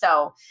pictures.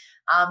 So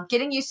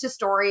getting used to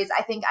stories.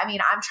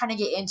 I'm trying to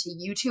get into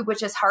YouTube,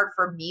 which is hard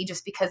for me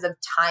just because of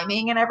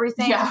timing and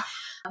everything. Yeah.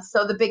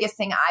 So the biggest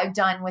thing I've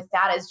done with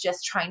that is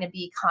just trying to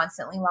be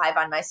constantly live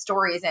on my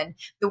stories. And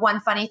the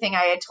one funny thing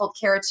I had told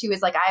Kara too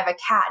is, like, I have a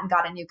cat and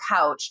got a new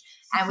couch,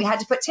 and we had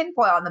to put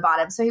tinfoil on the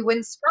bottom so he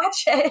wouldn't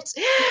scratch it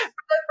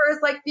for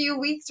the first few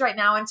weeks right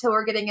now until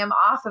we're getting him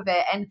off of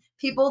it. And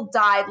people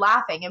died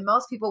laughing, and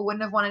most people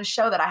wouldn't have wanted to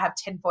show that I have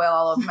tinfoil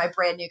all over my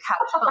brand new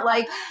couch. But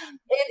like,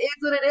 it is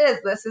what it is.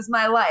 This is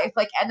my life.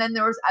 Like, and then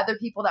there was other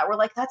people that were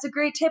like, that's a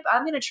great tip,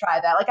 I'm going to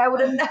try that. Like, I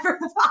would have never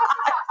thought.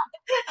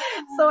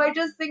 So I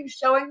just think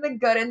showing the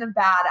good and the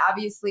bad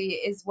obviously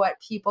is what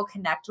people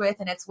connect with,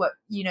 and it's what,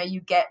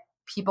 you get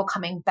people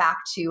coming back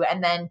to.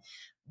 And then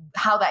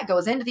how that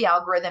goes into the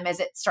algorithm is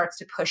it starts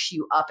to push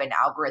you up an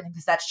algorithm,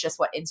 because that's just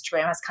what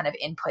Instagram has kind of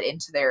input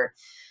into their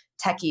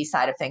techie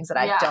side of things that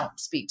I don't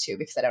speak to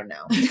because I don't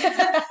know.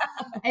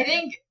 I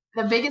think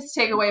the biggest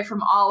takeaway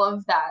from all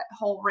of that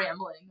whole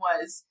rambling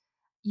was,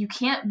 you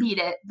can't beat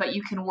it, but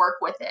you can work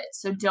with it.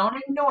 So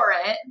don't ignore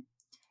it,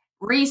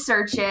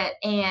 research it.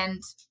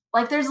 And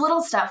like, there's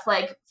little stuff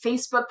like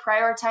Facebook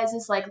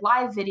prioritizes like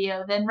live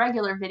video, then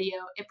regular video.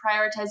 It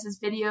prioritizes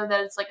video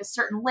that it's like a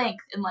certain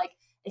length. And like,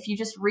 if you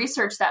just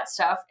research that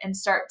stuff and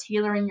start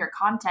tailoring your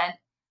content,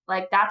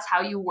 like, that's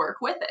how you work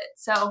with it.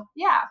 So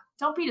yeah,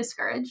 don't be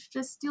discouraged.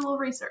 Just do a little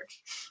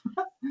research.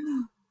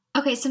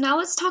 Okay, so now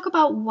let's talk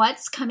about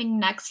what's coming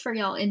next for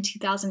y'all in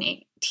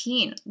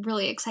 2018.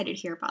 Really excited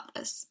to hear about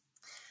this.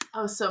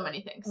 Oh, so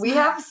many things. We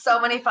have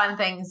so many fun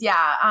things.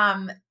 Yeah.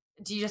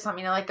 Do you just want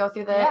me to go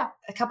through a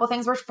couple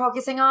things we're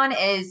focusing on?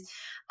 Is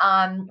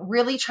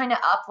really trying to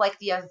up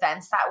the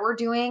events that we're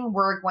doing.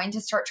 We're going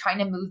to start trying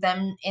to move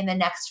them in the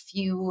next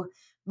few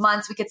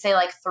months. We could say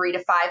 3 to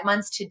 5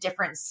 months to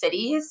different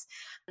cities,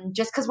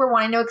 just because we're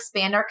wanting to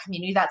expand our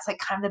community. That's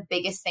kind of the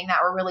biggest thing that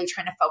we're really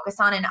trying to focus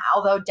on. And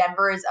although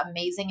Denver is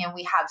amazing and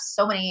we have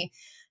so many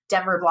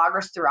Denver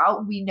bloggers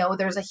throughout, we know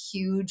there's a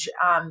huge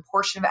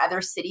portion of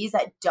other cities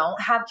that don't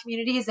have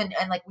communities. And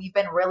we've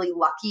been really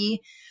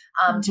lucky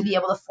to be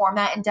able to form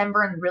that in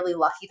Denver, and really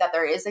lucky that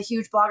there is a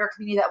huge blogger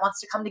community that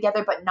wants to come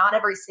together, but not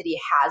every city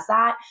has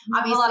that.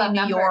 Obviously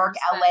New York,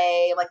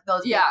 LA,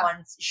 those big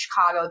ones,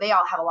 Chicago, they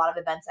all have a lot of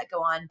events that go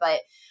on,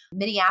 but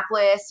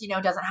Minneapolis,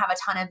 doesn't have a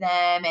ton of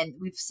them. And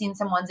we've seen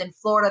some ones in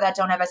Florida that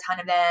don't have a ton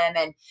of them.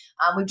 And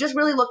we've just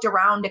really looked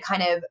around to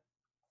kind of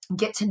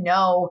get to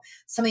know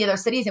some of the other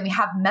cities, and we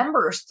have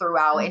members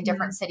throughout in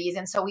different cities.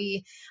 And so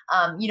we,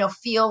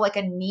 feel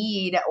a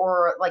need,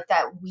 or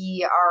that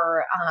we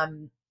are,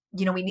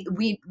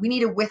 we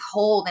need to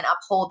withhold and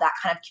uphold that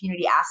kind of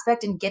community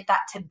aspect and get that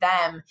to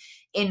them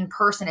in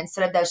person,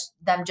 instead of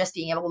them just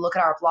being able to look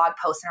at our blog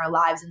posts and our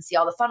lives and see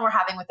all the fun we're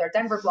having with our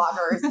Denver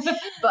bloggers,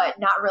 but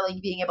not really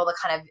being able to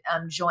kind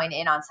of join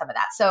in on some of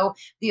that. So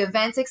the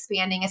events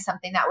expanding is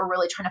something that we're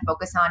really trying to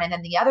focus on. And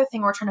then the other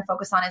thing we're trying to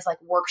focus on is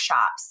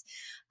workshops.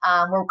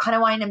 We're kind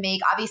of wanting to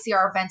make, obviously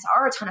our events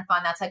are a ton of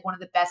fun. That's one of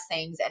the best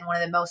things. And one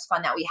of the most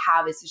fun that we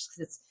have is just because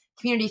it's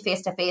community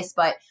face-to-face,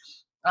 but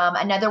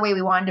another way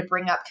we wanted to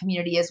bring up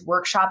community is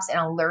workshops and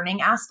a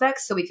learning aspect.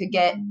 So we could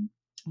get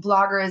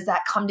bloggers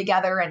that come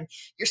together, and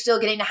you're still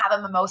getting to have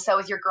a mimosa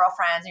with your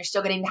girlfriends, and you're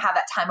still getting to have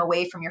that time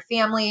away from your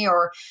family,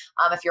 or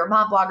if you're a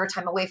mom blogger,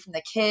 time away from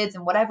the kids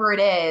and whatever it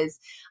is,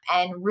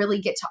 and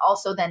really get to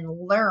also then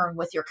learn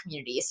with your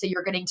community. So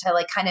you're getting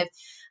to kind of,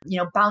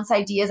 bounce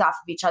ideas off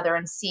of each other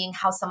and seeing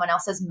how someone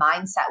else's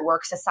mindset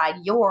works aside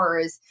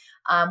yours,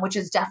 which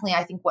is definitely,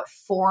 I think, what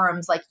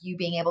forms you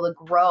being able to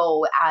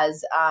grow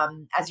as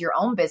your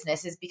own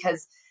business, is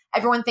because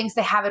everyone thinks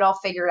they have it all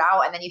figured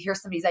out. And then you hear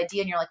somebody's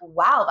idea and you're like,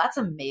 wow, that's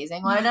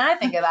amazing. Why didn't I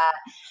think of that?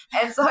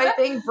 And so I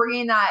think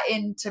bringing that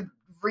into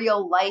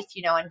real life,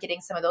 and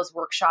getting some of those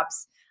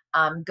workshops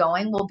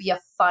going will be a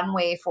fun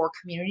way for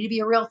community to be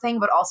a real thing,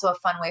 but also a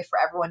fun way for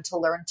everyone to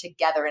learn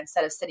together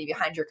instead of sitting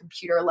behind your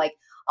computer like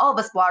all of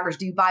us bloggers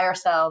do by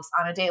ourselves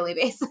on a daily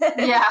basis.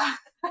 Yeah.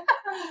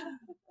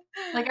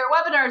 Like our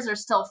webinars are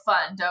still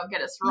fun, don't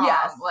get us wrong.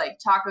 Yes. Like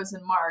tacos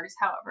and margs,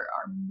 however,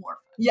 are more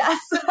fun. Yes.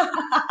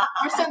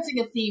 We're sensing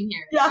a theme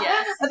here. Yeah.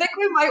 Yes. I think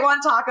we might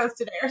want tacos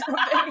today or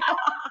something.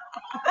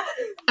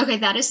 Okay,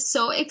 that is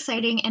so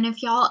exciting. And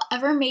if y'all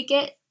ever make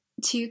it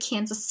to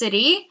Kansas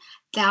City,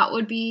 that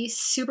would be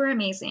super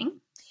amazing.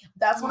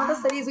 That's one of the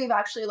cities we've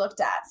actually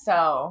looked at.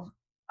 So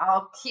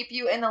I'll keep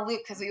you in the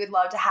loop because we would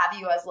love to have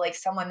you as like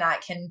someone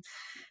that can,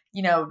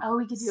 we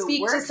could do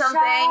speak a to workshop.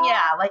 something.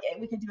 Yeah, like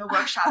we could do a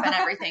workshop and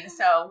everything.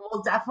 So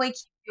we'll definitely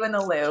keep you in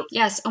the loop.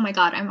 Yes. Oh my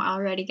God, I'm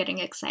already getting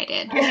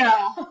excited. I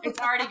know. It's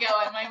already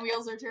going. My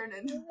wheels are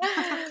turning.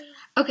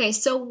 Okay,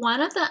 so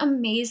one of the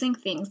amazing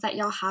things that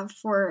y'all have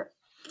for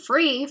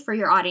free for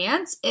your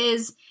audience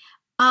is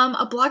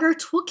a blogger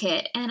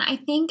toolkit. And I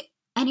think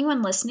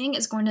anyone listening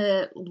is going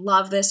to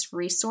love this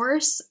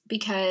resource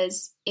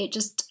because it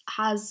just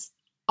has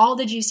all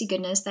the juicy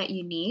goodness that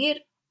you need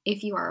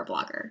if you are a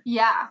blogger.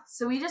 Yeah.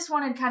 So we just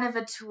wanted kind of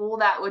a tool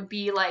that would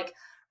be like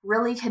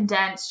really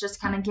condensed, just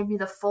kind of give you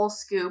the full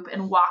scoop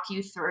and walk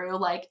you through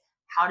like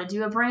how to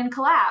do a brand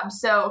collab.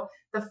 So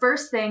the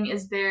first thing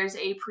is there's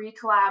a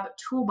pre-collab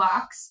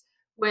toolbox,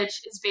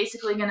 which is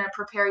basically going to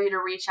prepare you to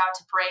reach out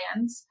to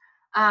brands.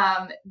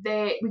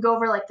 We go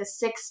over like the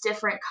 6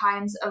 different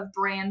kinds of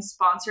brand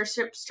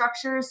sponsorship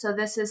structures. So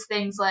this is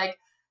things like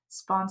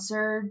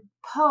sponsored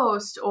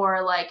post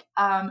or like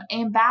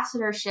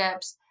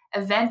ambassadorships,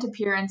 event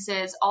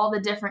appearances, all the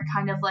different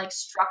kind of like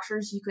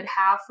structures you could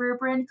have for a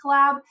brand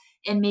collab,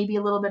 and maybe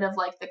a little bit of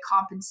like the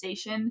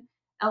compensation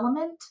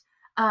element.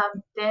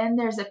 Then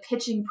there's a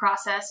pitching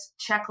process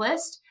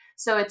checklist.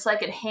 So it's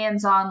like a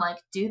hands-on, like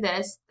do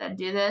this, then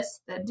do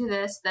this, then do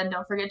this, then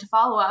don't forget to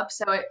follow up.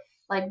 So it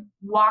like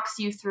walks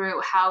you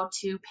through how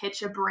to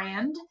pitch a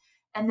brand.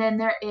 And then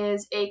there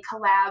is a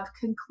collab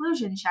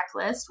conclusion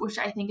checklist, which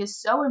I think is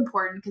so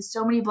important because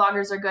so many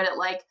bloggers are good at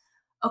like,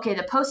 okay,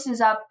 the post is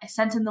up, I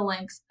sent in the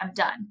links, I'm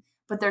done.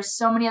 But there's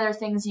so many other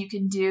things you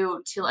can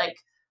do to like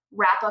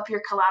wrap up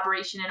your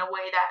collaboration in a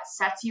way that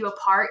sets you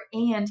apart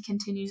and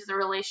continues the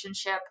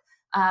relationship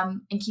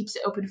and keeps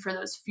it open for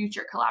those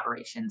future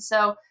collaborations.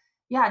 So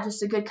yeah,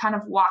 just a good kind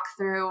of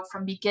walkthrough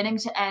from beginning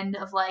to end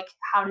of like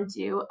how to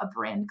do a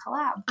brand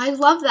collab. I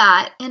love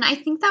that. And I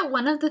think that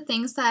one of the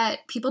things that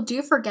people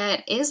do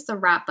forget is the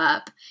wrap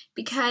up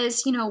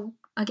because,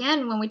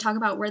 again, when we talk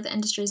about where the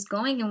industry is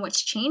going and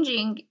what's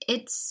changing,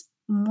 it's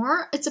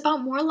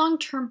about more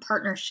long-term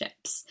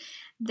partnerships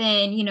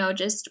than,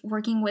 just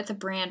working with a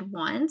brand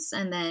once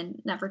and then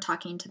never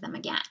talking to them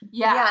again.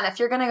 Yeah. And if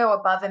you're going to go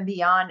above and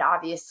beyond,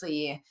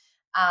 obviously,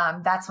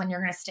 that's when you're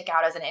going to stick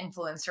out as an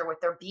influencer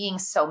with there being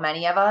so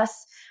many of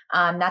us.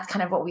 That's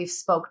kind of what we've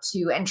spoke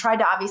to and tried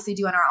to obviously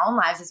do in our own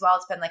lives as well.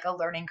 It's been like a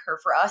learning curve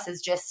for us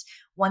is just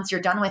once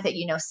you're done with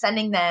it,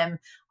 sending them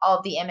all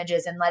of the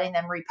images and letting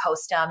them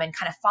repost them and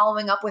kind of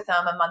following up with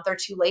them a month or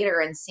 2 later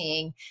and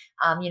seeing,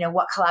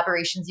 what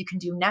collaborations you can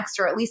do next,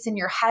 or at least in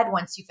your head,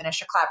 once you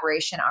finish a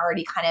collaboration,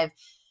 already kind of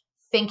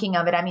thinking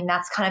of it. I mean,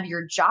 that's kind of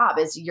your job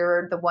is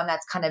you're the one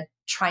that's kind of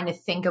trying to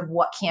think of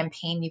what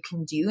campaign you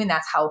can do. And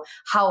that's how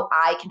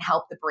I can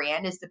help the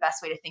brand is the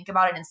best way to think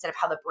about it instead of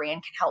how the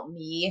brand can help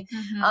me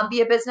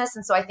be a business.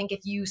 And so I think if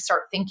you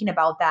start thinking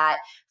about that,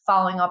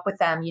 following up with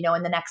them,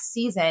 in the next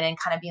season and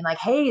kind of being like,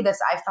 hey,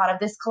 I've thought of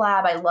this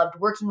collab. I loved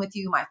working with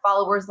you. My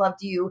followers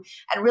loved you.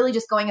 And really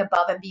just going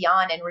above and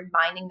beyond and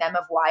reminding them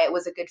of why it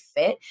was a good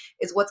fit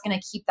is what's going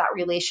to keep that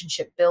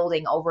relationship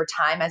building over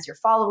time as your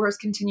followers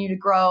continue to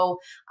grow,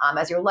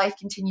 as your life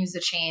continues to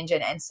change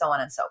and so on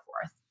and so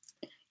forth.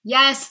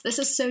 Yes, this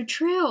is so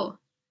true.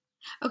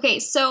 Okay,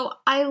 so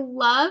I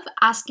love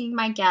asking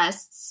my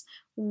guests,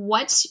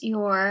 what's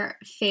your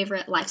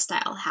favorite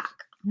lifestyle hack?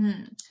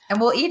 And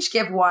we'll each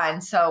give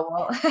one.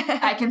 So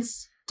I can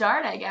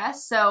start, I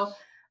guess. So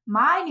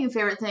my new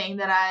favorite thing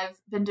that I've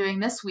been doing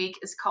this week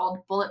is called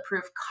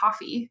Bulletproof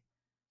Coffee.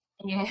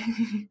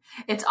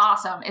 It's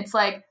awesome. It's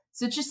like,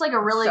 so it's just like a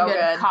really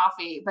good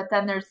coffee, but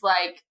then there's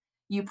like,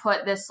 you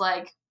put this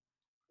like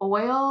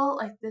oil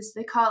like this,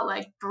 they call it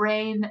like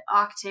brain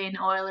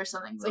octane oil or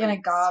something. It's like an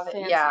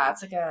agave. Yeah,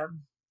 it's like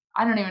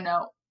I don't even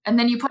know. And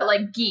then you put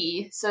like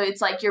ghee. So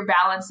it's like you're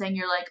balancing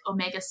your like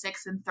omega-6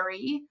 and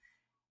 3.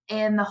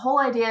 And the whole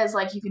idea is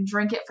like you can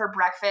drink it for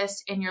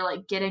breakfast and you're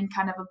like getting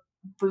kind of a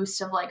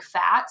boost of like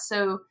fat.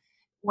 So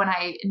when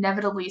I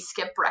inevitably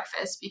skip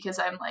breakfast because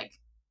I'm like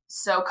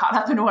so caught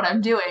up in what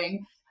I'm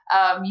doing,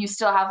 you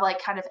still have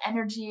like kind of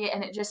energy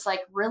and it just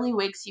like really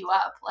wakes you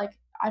up. Like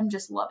I'm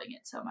just loving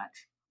it so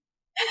much.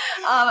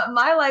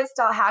 My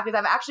lifestyle hack is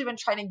I've actually been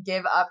trying to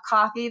give up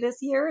coffee this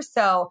year.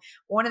 So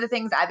one of the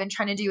things I've been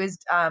trying to do is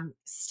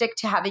stick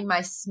to having my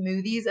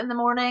smoothies in the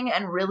morning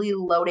and really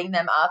loading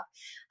them up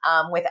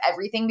with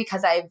everything,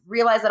 because I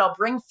realized that I'll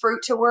bring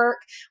fruit to work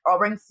or I'll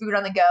bring food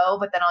on the go,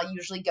 but then I'll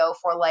usually go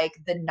for like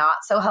the not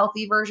so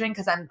healthy version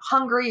because I'm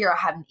hungry or I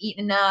haven't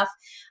eaten enough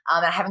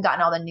and I haven't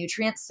gotten all the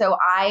nutrients. So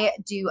I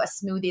do a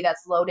smoothie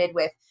that's loaded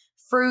with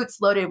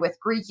fruits, loaded with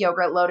Greek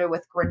yogurt, loaded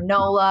with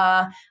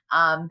granola,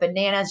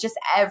 bananas, just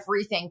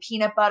everything,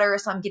 peanut butter.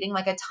 So I'm getting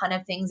like a ton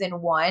of things in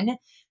one.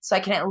 So I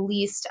can at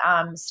least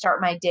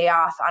start my day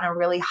off on a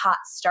really hot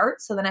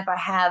start. So then if I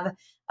have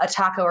a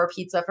taco or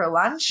pizza for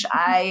lunch,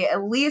 I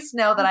at least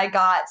know that I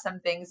got some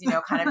things,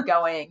 kind of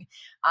going.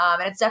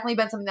 And it's definitely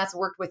been something that's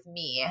worked with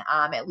me,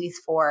 at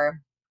least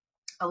for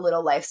a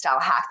little lifestyle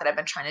hack that I've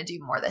been trying to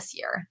do more this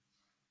year.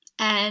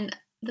 And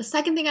the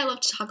second thing I love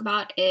to talk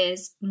about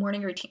is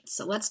morning routines.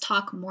 So let's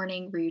talk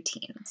morning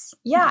routines.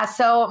 Yeah.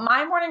 So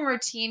my morning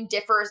routine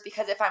differs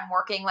because if I'm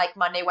working like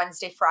Monday,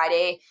 Wednesday,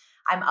 Friday,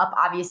 I'm up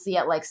obviously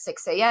at like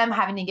 6 a.m.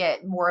 having to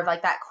get more of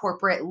like that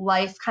corporate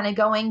life kind of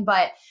going.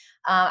 But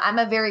I'm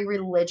a very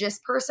religious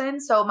person.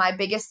 So my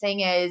biggest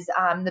thing is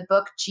the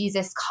book,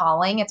 Jesus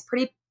Calling. It's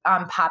pretty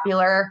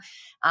popular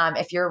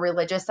if you're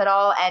religious at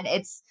all. And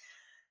it's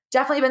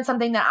definitely been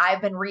something that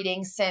I've been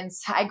reading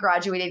since I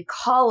graduated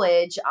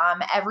college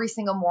every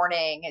single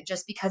morning,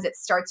 just because it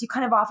starts you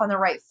kind of off on the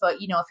right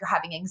foot. If you're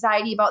having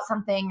anxiety about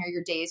something or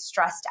your day is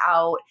stressed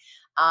out,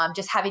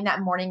 just having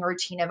that morning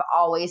routine of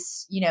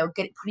always,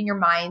 putting your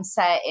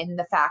mindset in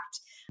the fact,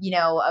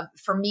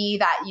 for me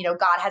that,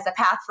 God has a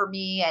path for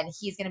me and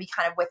he's going to be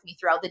kind of with me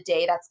throughout the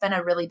day. That's been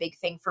a really big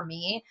thing for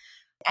me.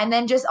 And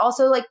then just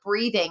also like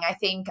breathing. I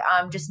think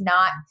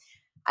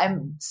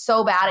I'm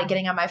so bad at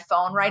getting on my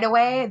phone right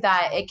away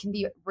that it can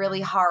be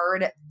really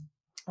hard,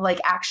 like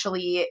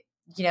actually,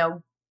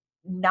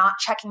 not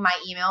checking my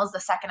emails the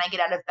second I get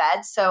out of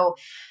bed. So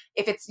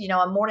if it's,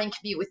 a morning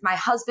commute with my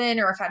husband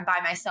or if I'm by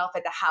myself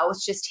at the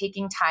house, just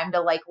taking time to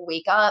like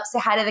wake up, say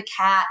hi to the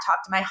cat, talk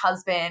to my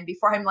husband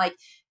before I'm like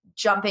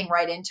jumping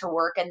right into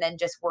work and then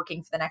just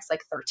working for the next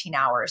like 13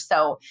 hours.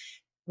 So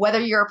whether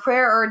you're a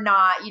prayer or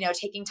not,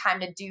 taking time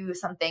to do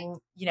something,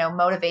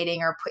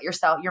 motivating or put your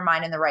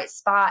mind in the right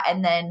spot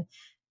and then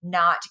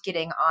not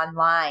getting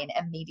online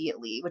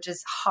immediately, which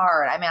is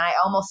hard. I mean, I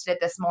almost did it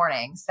this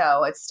morning,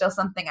 so it's still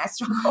something I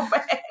struggle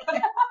with.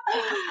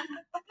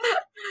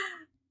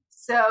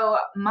 So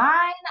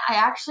mine, I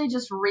actually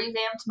just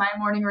revamped my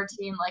morning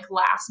routine like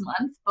last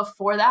month.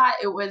 Before that,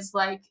 it was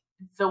like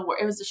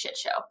it was a shit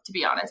show, to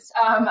be honest.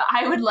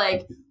 I would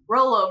like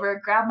roll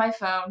over, grab my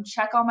phone,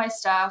 check all my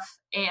stuff,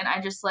 and I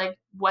just like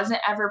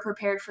wasn't ever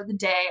prepared for the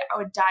day. I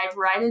would dive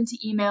right into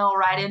email,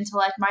 right into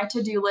like my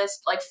to-do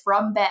list, like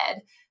from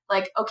bed.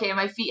 Like, okay,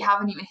 my feet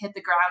haven't even hit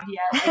the ground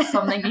yet. Like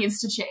something needs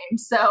to change.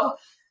 So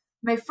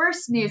my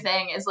first new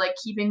thing is like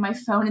keeping my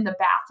phone in the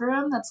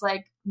bathroom that's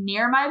like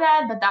near my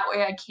bed, but that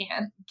way I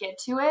can't get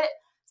to it.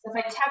 So if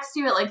I text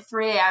you at like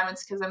 3 a.m.,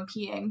 it's because I'm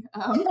peeing.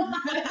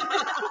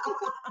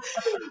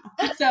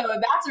 So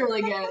that's a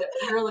really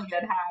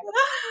good hack.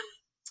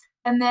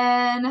 And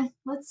then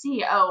let's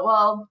see. Oh,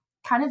 well,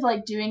 kind of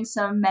like doing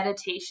some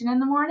meditation in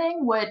the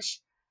morning, which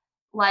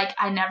like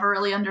I never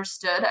really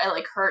understood. I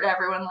like heard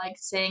everyone like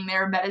saying they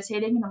were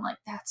meditating and I'm like,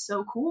 that's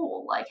so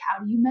cool. Like, how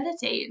do you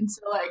meditate? And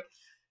so like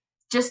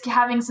just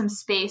having some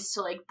space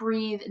to like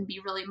breathe and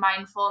be really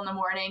mindful in the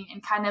morning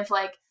and kind of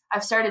like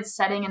I've started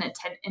setting an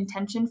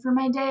intention for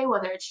my day,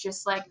 whether it's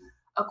just like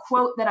a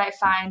quote that I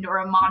find or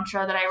a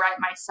mantra that I write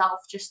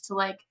myself just to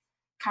like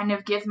kind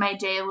of give my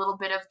day a little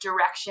bit of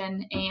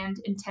direction and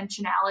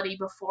intentionality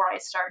before I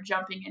start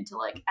jumping into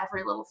like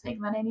every little thing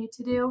that I need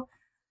to do.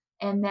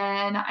 And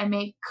then I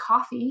make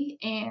coffee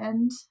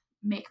and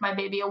make my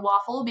baby a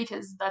waffle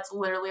because that's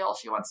literally all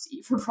she wants to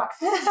eat for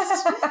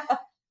breakfast.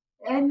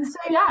 And so,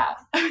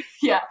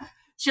 yeah.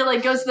 She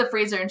like goes to the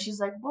freezer and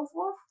she's like, woof,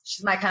 woof.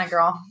 She's my kind of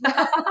girl.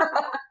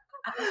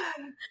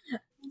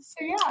 So,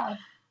 yeah.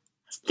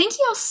 Thank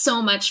you all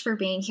so much for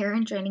being here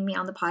and joining me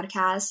on the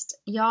podcast.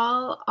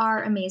 Y'all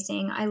are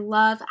amazing. I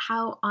love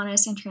how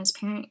honest and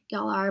transparent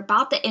y'all are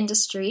about the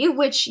industry,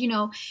 which,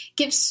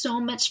 gives so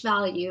much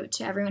value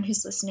to everyone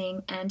who's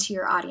listening and to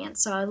your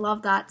audience. So I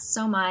love that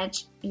so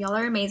much. Y'all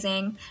are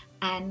amazing.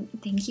 And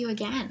thank you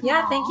again.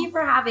 Yeah, thank you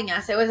for having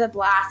us. It was a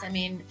blast. I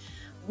mean,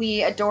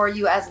 we adore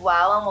you as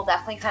well, and we'll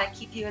definitely kind of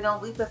keep you in the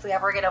loop if we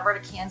ever get over to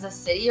Kansas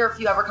City or if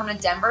you ever come to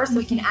Denver so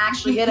we can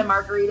actually get a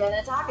margarita and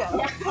a taco.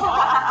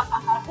 Yeah.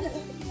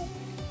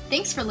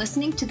 Thanks for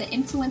listening to the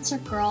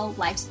Influencer Girl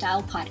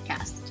Lifestyle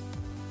Podcast.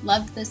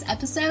 Loved this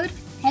episode?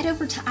 Head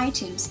over to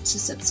iTunes to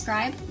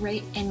subscribe,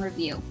 rate, and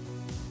review.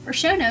 For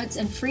show notes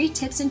and free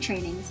tips and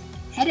trainings,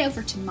 head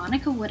over to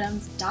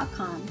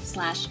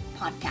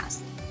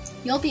monicawoodhams.com/podcast.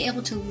 You'll be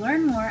able to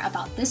learn more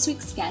about this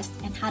week's guest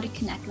and how to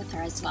connect with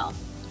her as well.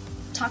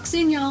 Talk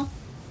soon, y'all.